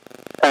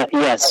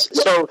 Yes.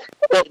 So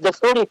the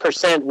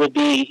 40% would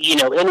be,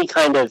 any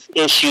kind of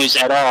issues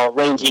at all,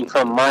 ranging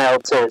from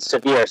mild to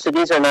severe. So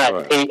these are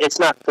not, it's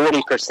not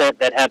 40%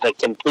 that have a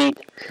complete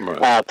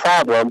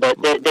problem, but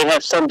they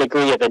have some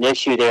degree of an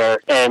issue there.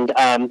 And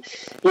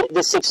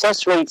the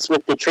success rates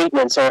with the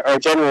treatments are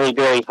generally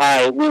very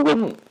high. We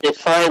would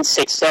define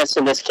success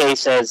in this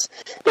case as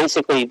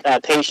basically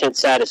patient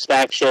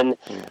satisfaction.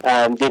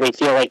 Do they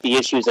feel like the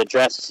issue is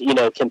addressed,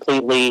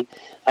 completely?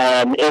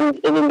 And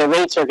then the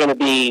rates are going to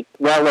be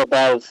well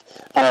above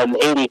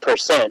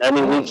 80%. I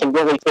mean, we can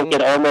really take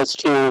it almost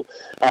to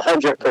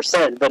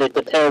 100%, but it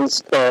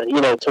depends,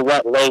 to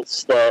what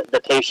lengths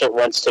the patient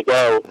wants to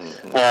go.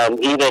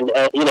 Even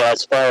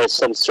as far as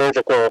some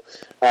surgical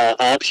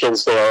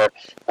options there.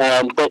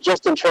 But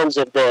just in terms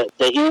of the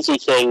easy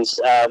things,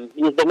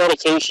 the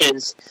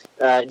medications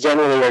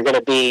generally are going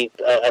to be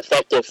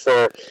effective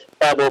for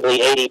probably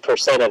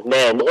 80% of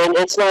men, and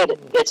it's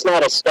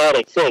not a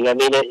static thing. I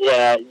mean,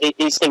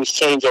 these things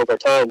change over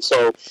time.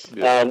 So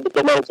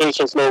the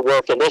medications may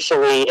work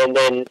initially, and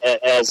then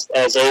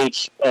as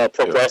age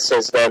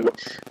progresses, then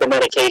the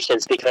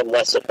medications become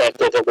less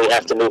effective, and we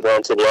have to move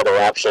on to the other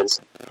options.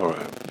 Right.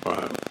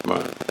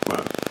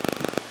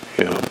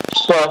 Yeah.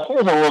 So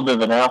here's a little bit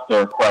of an out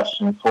there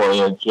question for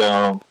you,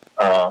 Joe.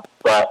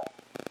 But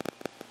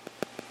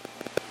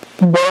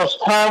there's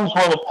times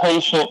when a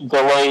patient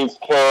delays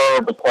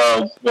care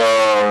because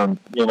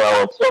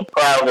it's a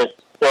private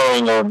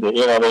thing, or they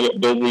get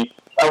busy.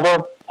 Are there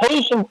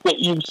patients that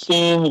you've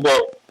seen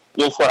that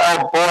you say,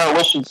 "Oh boy, I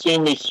wish you'd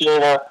seen me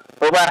sooner"?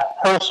 Or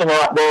that person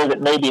out there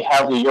that maybe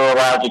has a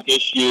urologic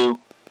issue?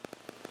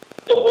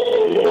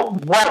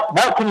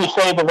 What can you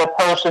say to the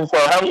person? So,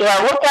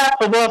 look out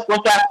for this,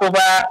 look out for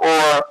that,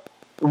 or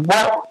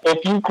what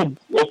if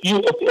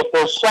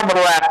there's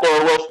somebody out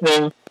there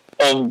listening,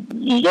 and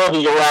you're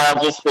the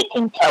urologist that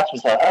can touch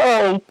and say,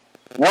 "Hey,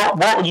 what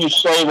would you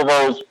say to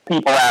those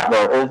people out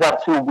there?" Or is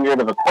that too weird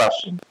of a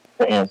question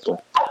to answer?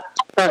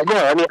 No,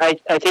 I mean,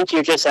 I think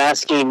you're just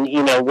asking,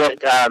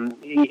 what,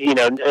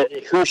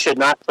 who should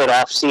not put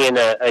off seeing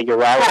a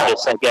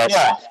urologist, I guess.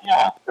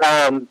 Yeah.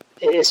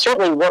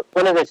 Certainly,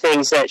 one of the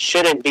things that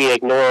shouldn't be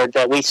ignored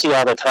that we see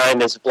all the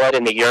time is blood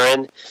in the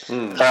urine.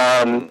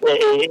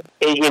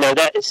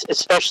 That is,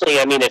 especially,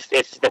 I mean, if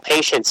the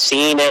patient's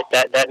seeing it,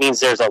 that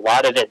means there's a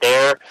lot of it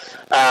there.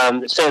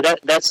 So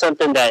that's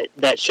something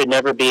that should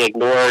never be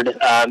ignored.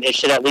 It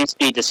should at least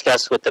be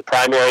discussed with the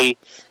primary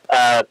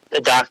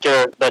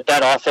doctor, but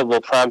that often will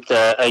prompt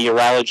a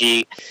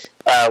urology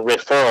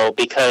referral,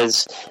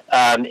 because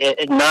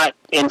not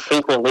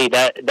infrequently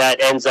that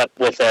ends up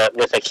with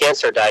a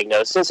cancer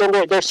diagnosis. And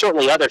there's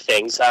certainly other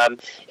things.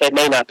 It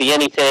may not be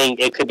anything.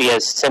 It could be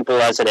as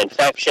simple as an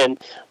infection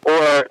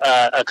or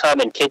a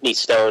common kidney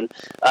stone.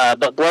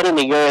 But blood in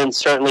the urine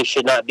certainly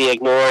should not be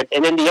ignored.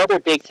 And then the other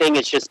big thing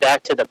is just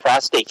back to the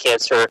prostate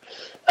cancer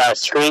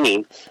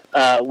screening.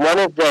 One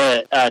of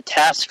the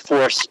task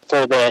force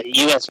for the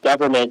U.S.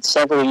 government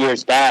several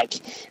years back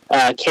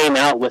came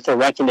out with a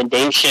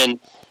recommendation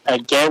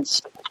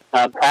against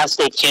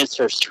prostate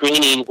cancer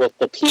screening with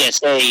the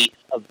PSA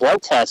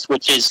blood test,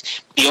 which is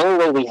the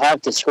only way we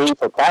have to screen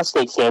for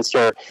prostate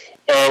cancer.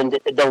 And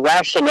the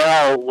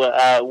rationale,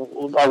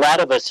 a lot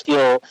of us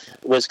feel,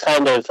 was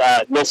kind of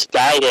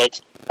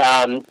misguided,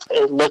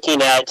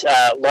 looking at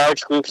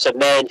large groups of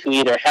men who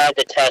either had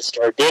the test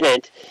or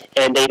didn't,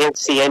 and they didn't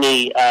see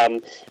any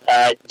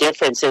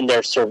difference in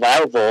their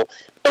survival.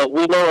 But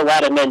we know a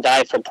lot of men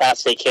die from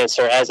prostate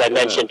cancer, as I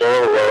mentioned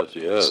earlier.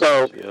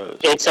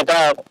 It's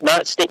about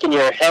not sticking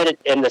your head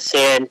in the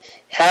sand,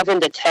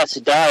 having the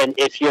test done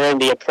if you're in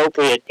the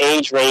appropriate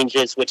age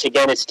ranges, which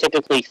again is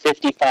typically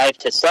 55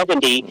 to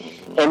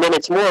 70, and then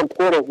it's more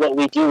important what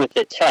we do with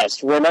the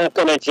test. We're not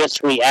going to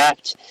just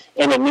react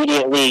and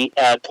immediately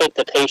put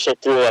the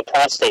patient through a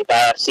prostate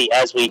biopsy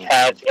as we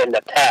have in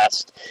the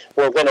past.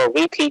 We're going to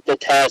repeat the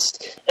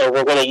test, and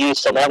we're going to use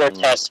some other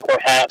tests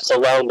perhaps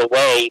along the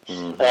way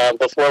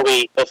before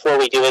we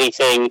do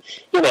anything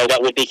that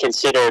would be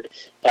considered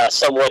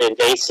somewhat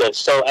invasive.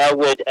 So I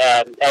would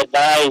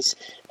advise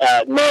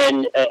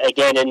men,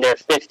 again, in their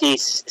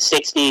 50s,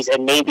 60s,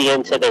 and maybe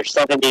into their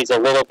 70s a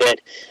little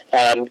bit,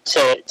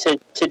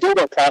 to do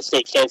their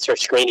prostate cancer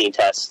screening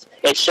test.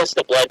 It's just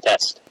a blood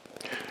test.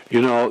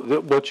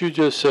 What you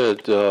just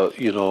said,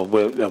 and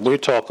we're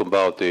talking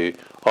about the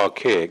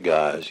archaic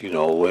guys,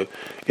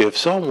 if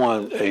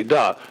someone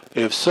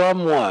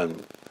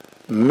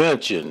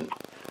mentioned,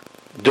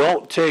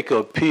 "Don't take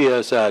a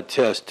PSI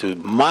test to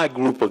my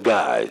group of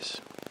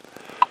guys,"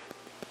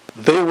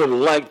 they would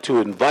like to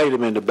invite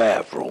him in the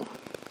bathroom.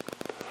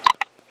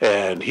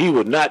 And he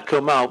would not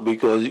come out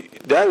because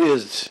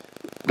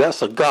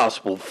that's a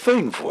gospel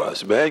thing for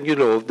us, man. You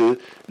know,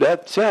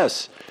 that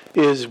test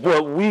is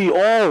what we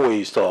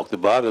always talked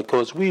about,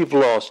 because we've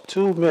lost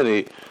too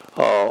many.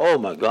 Oh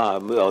my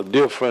God, our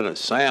dear friend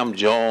Sam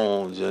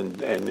Jones and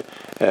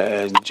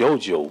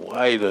JoJo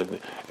White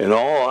and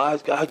all. I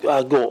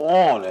go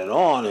on and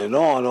on and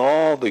on.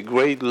 All the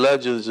great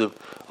legends of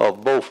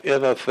both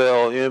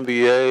NFL,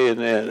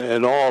 NBA,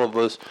 and all of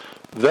us.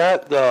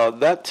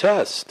 That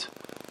test,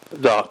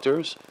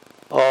 doctors,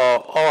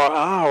 are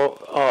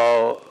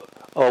our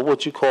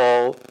what you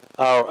call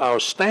our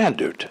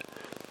standard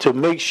to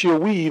make sure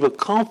we even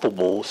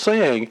comfortable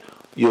saying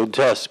your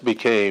test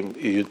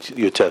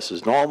your test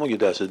is normal, your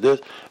test is this.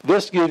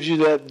 This gives you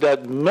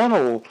that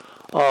mental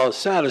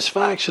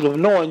satisfaction of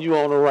knowing you're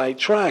on the right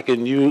track,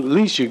 and at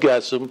least you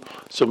got some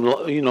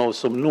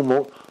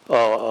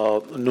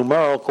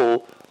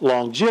numerical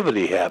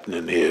longevity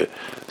happening here.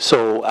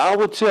 So I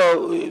would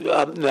tell,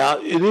 now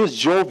it is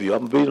jovial,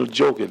 I'm being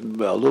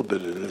joking a little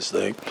bit in this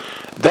thing,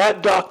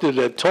 that doctor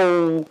that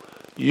told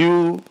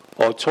you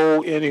or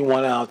told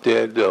anyone out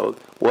there,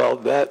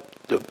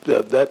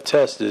 that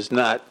test is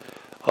not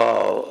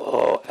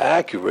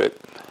accurate,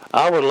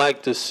 I would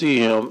like to see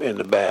him in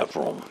the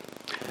bathroom.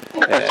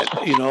 And,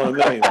 you know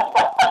what I mean?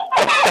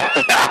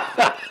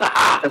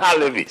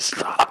 Let me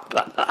stop.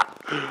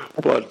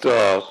 But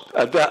I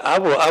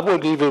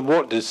wouldn't even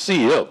want to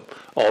see him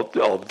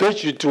or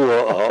venture to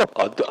an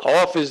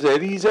office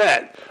that he's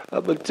at.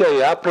 I'm gonna tell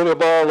you, I put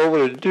him all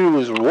over the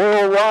news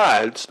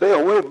worldwide. Stay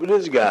away from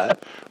this guy.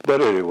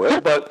 But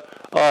anyway, for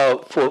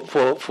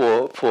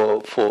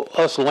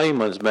us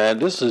laymen, man,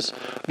 this is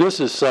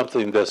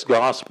something that's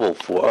gospel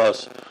for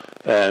us.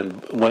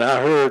 And when I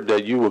heard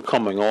that you were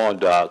coming on,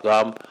 Doc,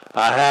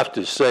 I have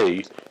to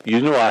say,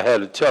 I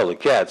had to tell the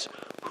cats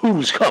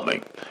who's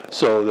coming,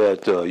 so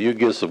that you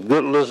get some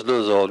good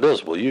listeners on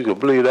this one. You can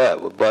believe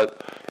that.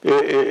 But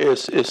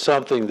it's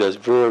something that's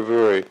very,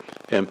 very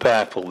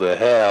impactful to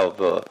have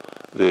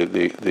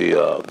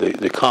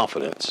the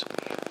confidence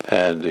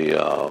and the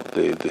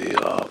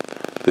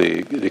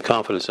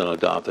confidence in a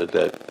doctor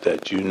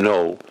that you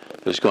know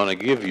is going to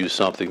give you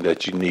something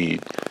that you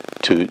need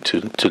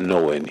to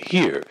know and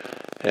hear,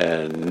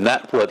 and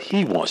not what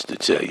he wants to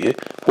tell you,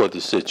 what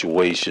the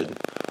situation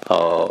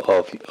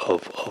of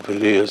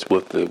it is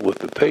with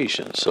the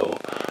patient. So,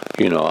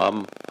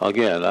 I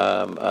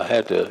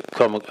had to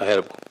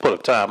put a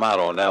time out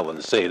on that one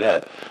to say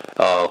that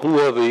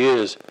whoever he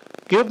is,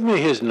 give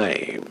me his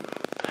name.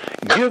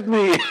 Give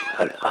me.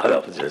 I'm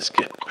just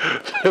kidding.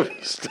 Let me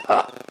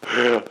stop.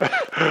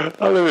 Let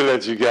me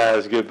let you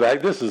guys get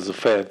back. This is a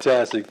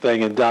fantastic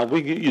thing, and Don,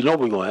 we're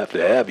going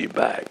to have you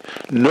back.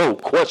 No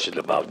question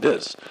about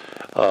this.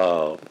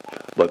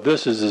 But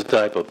this is the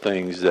type of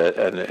things that,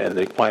 and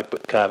the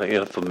kind of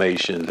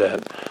information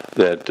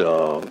that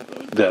all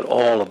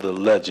of the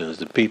legends,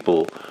 the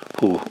people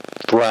who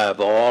thrive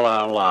all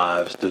our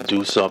lives to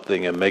do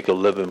something and make a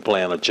living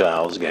playing a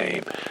child's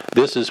game.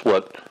 This is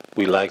what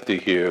we like to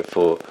hear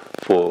for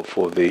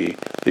the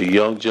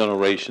young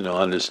generation to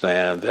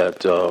understand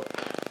that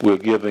we're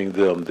giving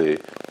them the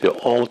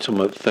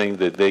ultimate thing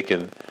that they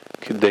can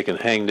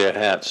hang their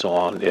hats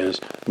on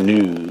as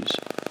news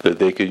that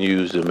they can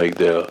use to make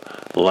their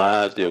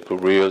lives, their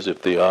careers,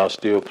 if they are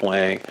still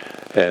playing,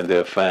 and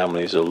their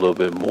families a little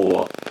bit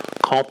more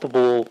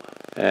comfortable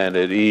and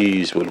at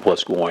ease with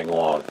what's going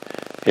on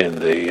in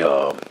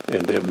their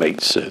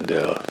mates and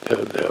their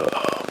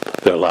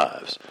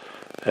lives.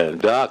 And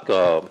Doc,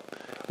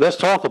 let's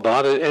talk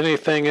about it.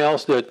 Anything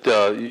else that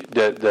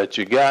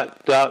you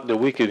got, Doc, that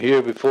we can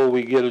hear before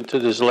we get into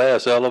this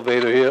last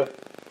elevator here?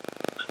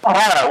 All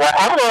right. Well,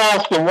 I'm going to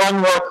ask you one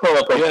more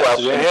critical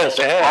question. Yes.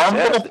 I'm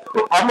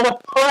going to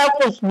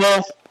preface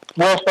this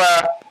with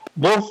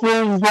this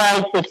is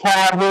like the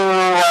taboo,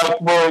 like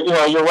where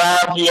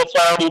urology. It's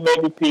already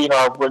maybe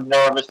we're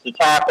nervous to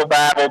talk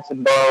about it. It's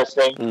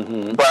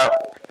embarrassing,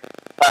 but.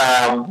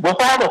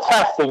 With all the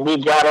testing,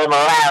 we've got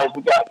MRIs,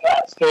 we've got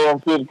CAT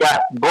scans, we've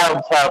got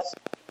blood tests.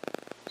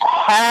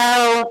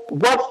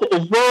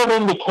 Is there an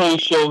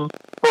indication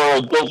for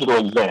a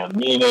digital exam?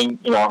 Meaning,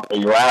 a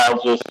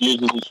urologist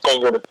uses his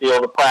finger to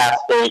feel the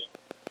prostate.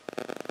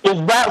 Is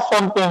that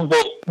something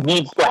that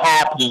needs to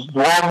happen? Does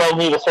one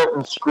need a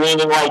certain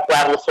screening like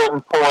that at a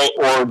certain point,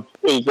 or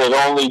is it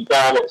only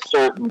done at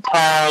certain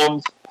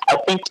times? I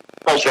think,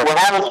 when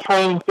I was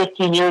training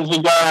 15 years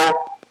ago,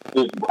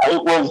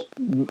 it was,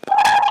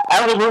 I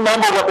don't even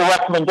remember what the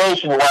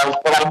recommendation was,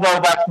 but I know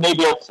that's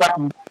maybe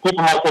something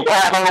people might think,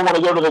 I don't want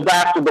to go to the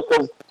doctor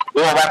because,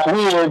 that's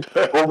weird.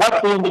 Well, what's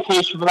the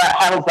indication for that?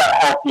 How does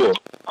that help you?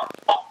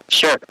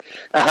 Sure.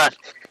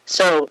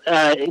 So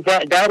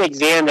that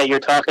exam that you're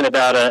talking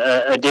about,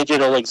 a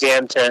digital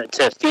exam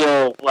to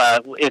feel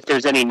if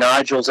there's any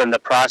nodules in the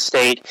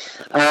prostate,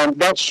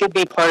 that should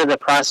be part of the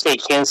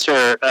prostate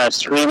cancer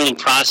screening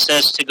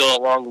process to go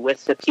along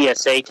with the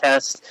PSA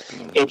test.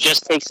 It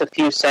just takes a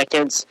few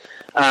seconds.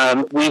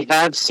 We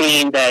have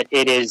seen that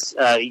it is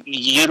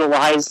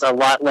utilized a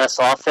lot less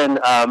often.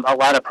 A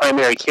lot of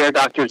primary care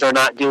doctors are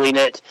not doing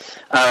it.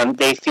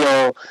 They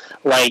feel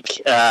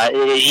like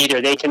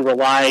either they can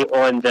rely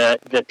on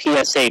the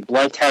PSA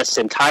blood tests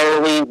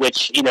entirely,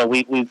 which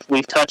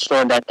we've touched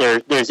on that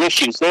there's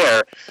issues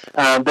there,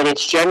 but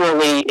it's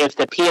generally, if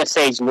the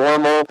PSA is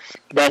normal,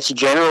 that's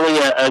generally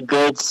a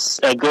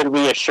good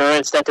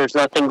reassurance that there's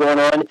nothing going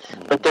on.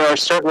 But there are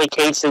certainly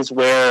cases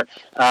where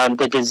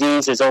the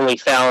disease is only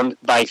found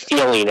by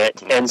feeling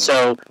it, and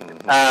so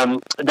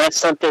that's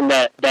something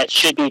that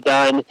should be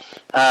done,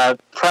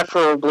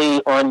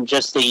 preferably on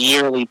just a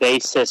yearly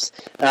basis.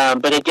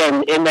 But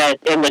again, in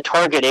the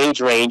target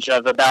age range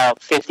of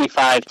about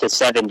 55 to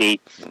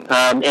 70,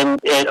 and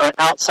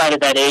outside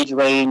of that age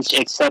range,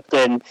 except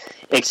in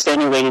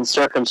extenuating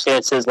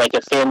circumstances like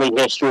a family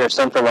history or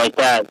something like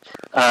that,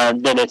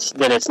 then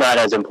it's not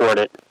as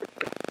important.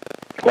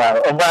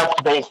 Yeah, and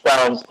that's based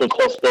on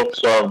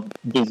statistics of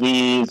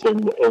disease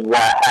and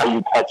how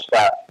you touch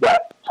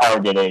that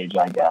target age,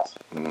 I guess.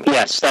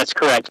 Yes, that's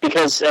correct.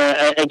 Because,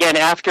 again,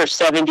 after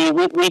 70,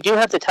 we do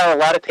have to tell a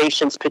lot of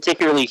patients,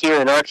 particularly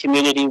here in our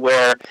community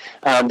where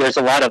there's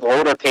a lot of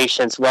older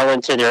patients well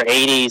into their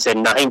 80s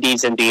and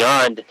 90s and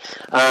beyond,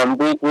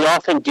 we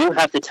often do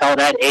have to tell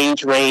that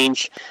age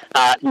range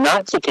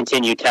not to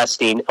continue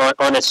testing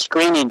on a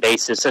screening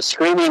basis. A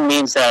screening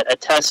means that a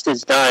test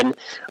is done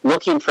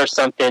looking for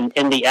something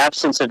in the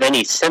absence of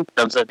any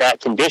symptoms of that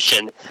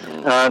condition,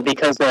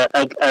 because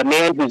a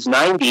man who's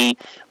 90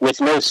 with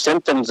no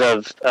symptoms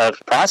of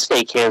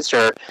prostate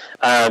cancer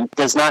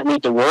does not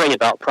need to worry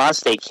about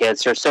prostate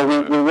cancer. So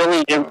we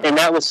really, and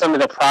that was some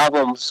of the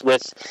problems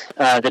with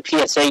the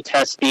PSA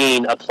test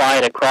being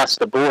applied across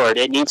the board.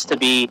 It needs to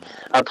be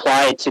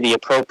applied to the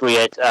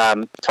appropriate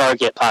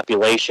target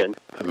population.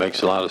 It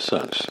makes a lot of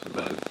sense.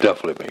 It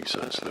definitely makes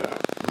sense there.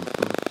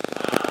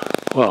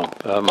 Well,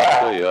 I must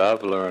tell you,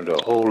 I've learned a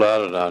whole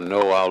lot, and I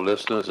know our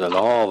listeners and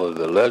all of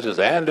the legends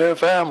and their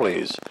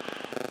families,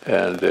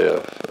 and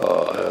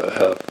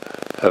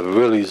have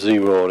really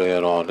zeroed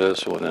in on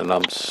this one. And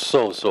I'm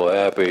so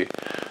happy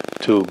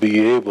to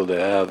be able to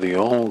have the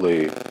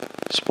only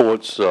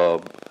sports, I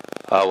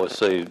would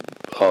say,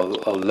 a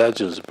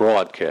legends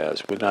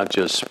broadcast. We're not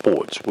just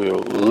sports; we're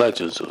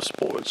legends of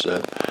sports,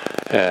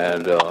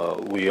 and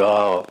we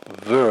are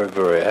very,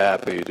 very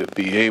happy to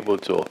be able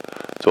to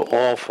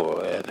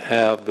offer and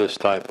have this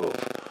type of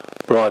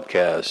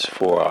broadcast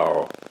for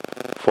our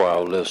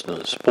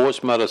listeners.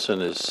 Sports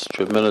medicine is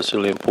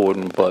tremendously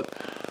important, but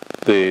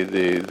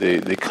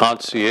the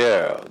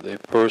concierge, the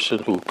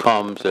person who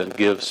comes and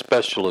gives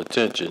special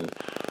attention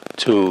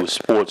to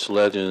sports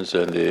legends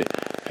and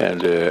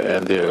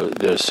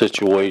their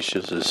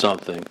situations is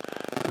something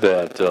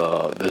that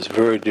is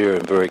very dear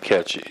and very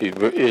catchy.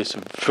 It's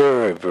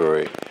very,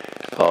 very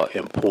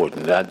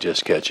important, not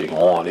just catching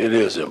on. It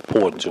is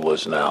important to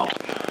us now.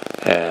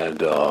 And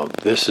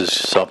this is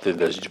something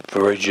that's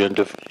very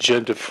gender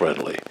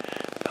friendly.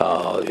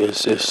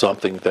 It's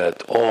something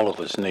that all of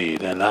us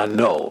need. And I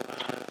know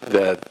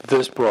that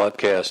this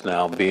broadcast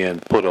now being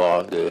put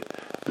on the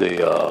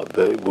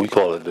we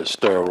call it the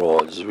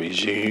steroids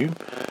regime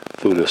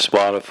through the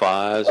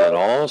Spotify's, and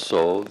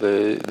also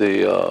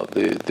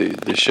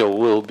the show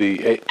will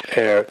be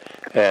aired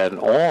and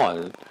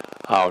on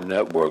our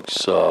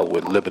networks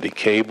with Liberty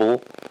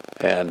Cable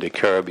and the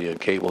Caribbean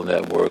Cable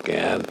Network,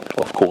 and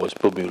of course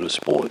Bermuda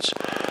Sports.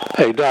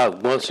 Hey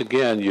Doc, once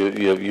again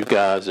you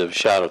guys have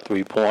shot a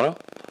 3-pointer.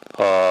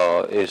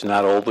 It's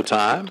not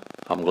overtime.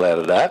 I'm glad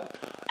of that.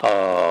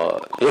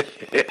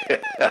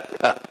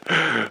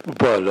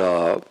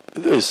 But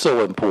it's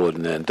so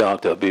important. And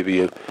Dr.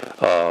 Habibi,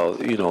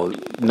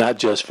 not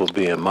just for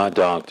being my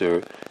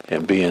doctor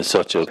and being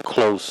such a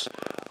close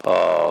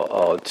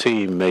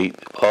teammate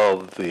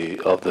of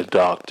the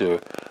doctor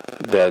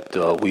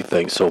that we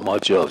think so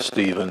much of,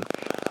 Stephen.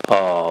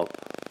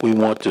 We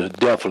want to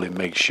definitely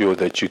make sure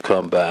that you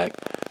come back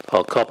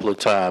a couple of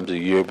times a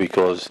year,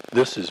 because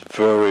this is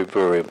very,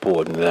 very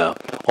important. Now,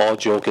 all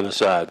joking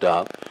aside,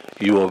 Doc,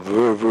 you are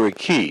very, very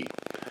key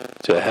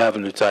to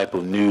having the type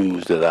of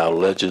news that our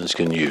legends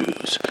can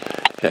use,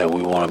 and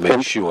we want to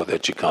make sure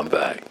that you come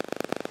back.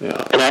 Yeah.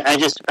 And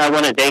I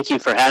want to thank you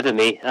for having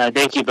me.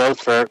 Thank you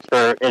both for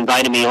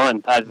inviting me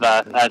on. I've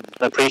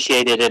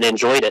appreciated and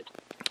enjoyed it.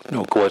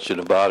 No question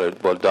about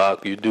it. But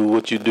Doc, you do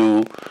what you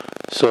do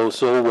so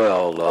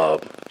well,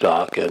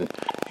 Doc, and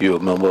you're a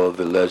member of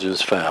the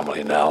Legends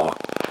family now,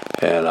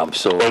 and I'm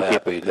so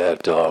happy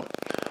that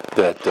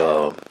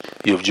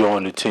you've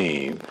joined the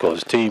team,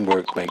 because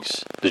teamwork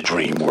makes the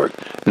dream work.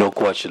 No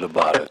question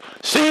about it.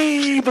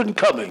 Stephen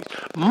Cummings,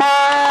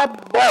 my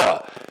boy,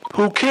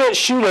 who can't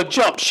shoot a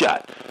jump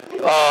shot,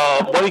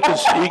 but he can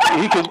ski.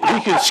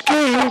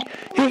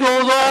 He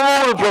goes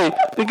all over the place.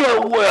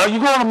 Are you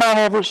going to Mount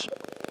Everest?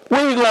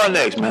 Where are you going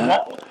next, man?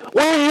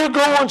 Where are you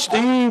going,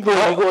 Steve?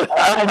 I'm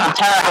in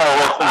Tahoe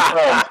with some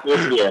friends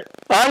this year.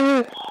 Are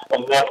you?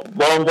 And then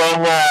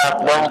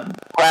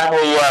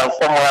probably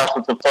somewhere else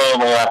with the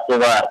family after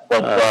that.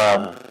 But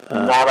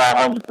not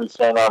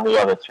 100% on the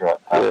other trip.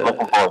 I'm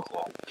looking forward to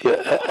it.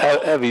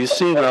 Yeah. Have you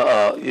seen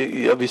a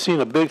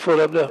Bigfoot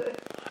up there?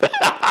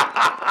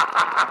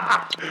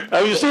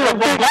 Have you seen a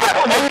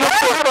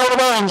Bigfoot over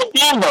there in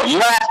Steamboat? You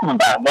asked me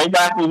about it. They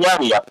got the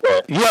Yeti up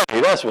there.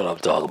 Yeti, that's what I'm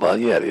talking about.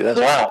 Yeti, that's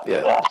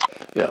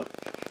yeah.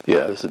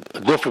 Yeah, it's a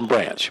different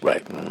branch,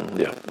 right?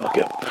 Yeah,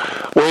 okay.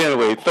 Well,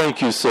 anyway, thank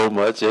you so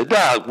much. And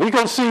Doc, we're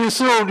going to see you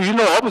soon. You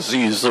know I'm going to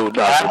see you soon,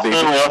 Dr. Beebe.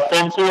 Absolutely.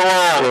 I'll too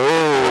long.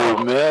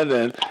 Oh, man.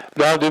 And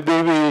Dr.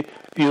 Beebe,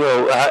 you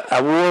know,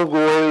 I will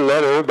go and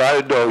let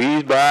everybody know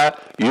he's my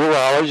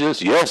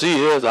urologist. Yes,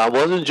 he is. I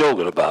wasn't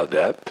joking about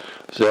that.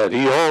 Said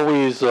he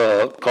always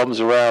comes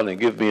around and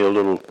gives me a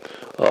little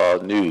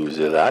news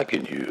that I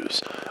can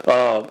use.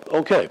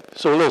 Okay,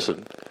 so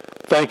listen.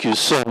 Thank you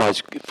so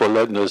much for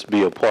letting us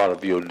be a part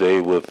of your day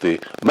with the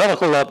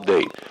medical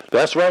update.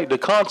 That's right, the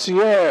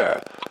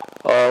concierge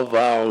of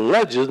our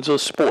legends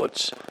of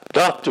sports,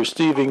 Dr.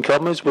 Stephen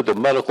Cummings with the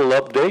medical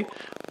update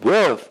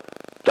with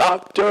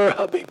Dr.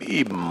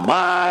 Habibi,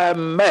 my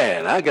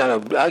man. I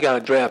gotta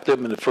draft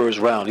him in the first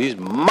round. He's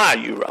my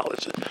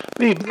urologist.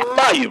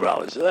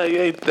 I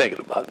ain't thinking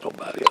about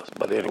nobody else.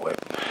 But anyway,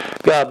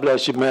 God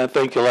bless you, man.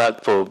 Thank you a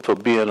lot for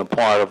being a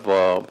part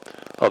of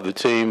the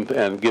team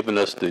and giving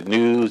us the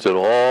news that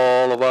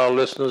all of our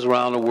listeners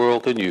around the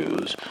world can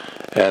use.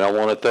 And I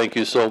want to thank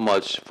you so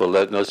much for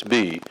letting us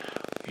be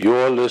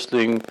your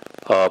listening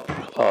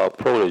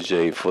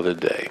protege for the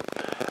day.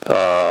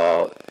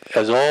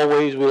 As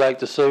always, we like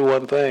to say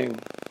one thing.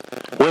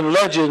 When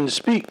legends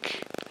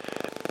speak,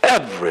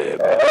 everybody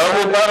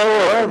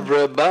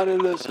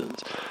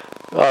listens.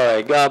 All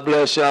right, God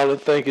bless y'all, and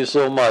thank you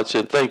so much.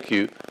 And thank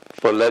you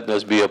for letting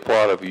us be a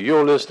part of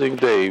your listening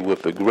day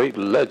with the great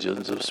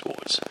legends of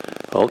sports.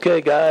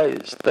 Okay,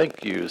 guys,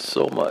 thank you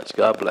so much.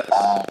 God bless.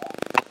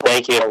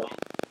 Thank you.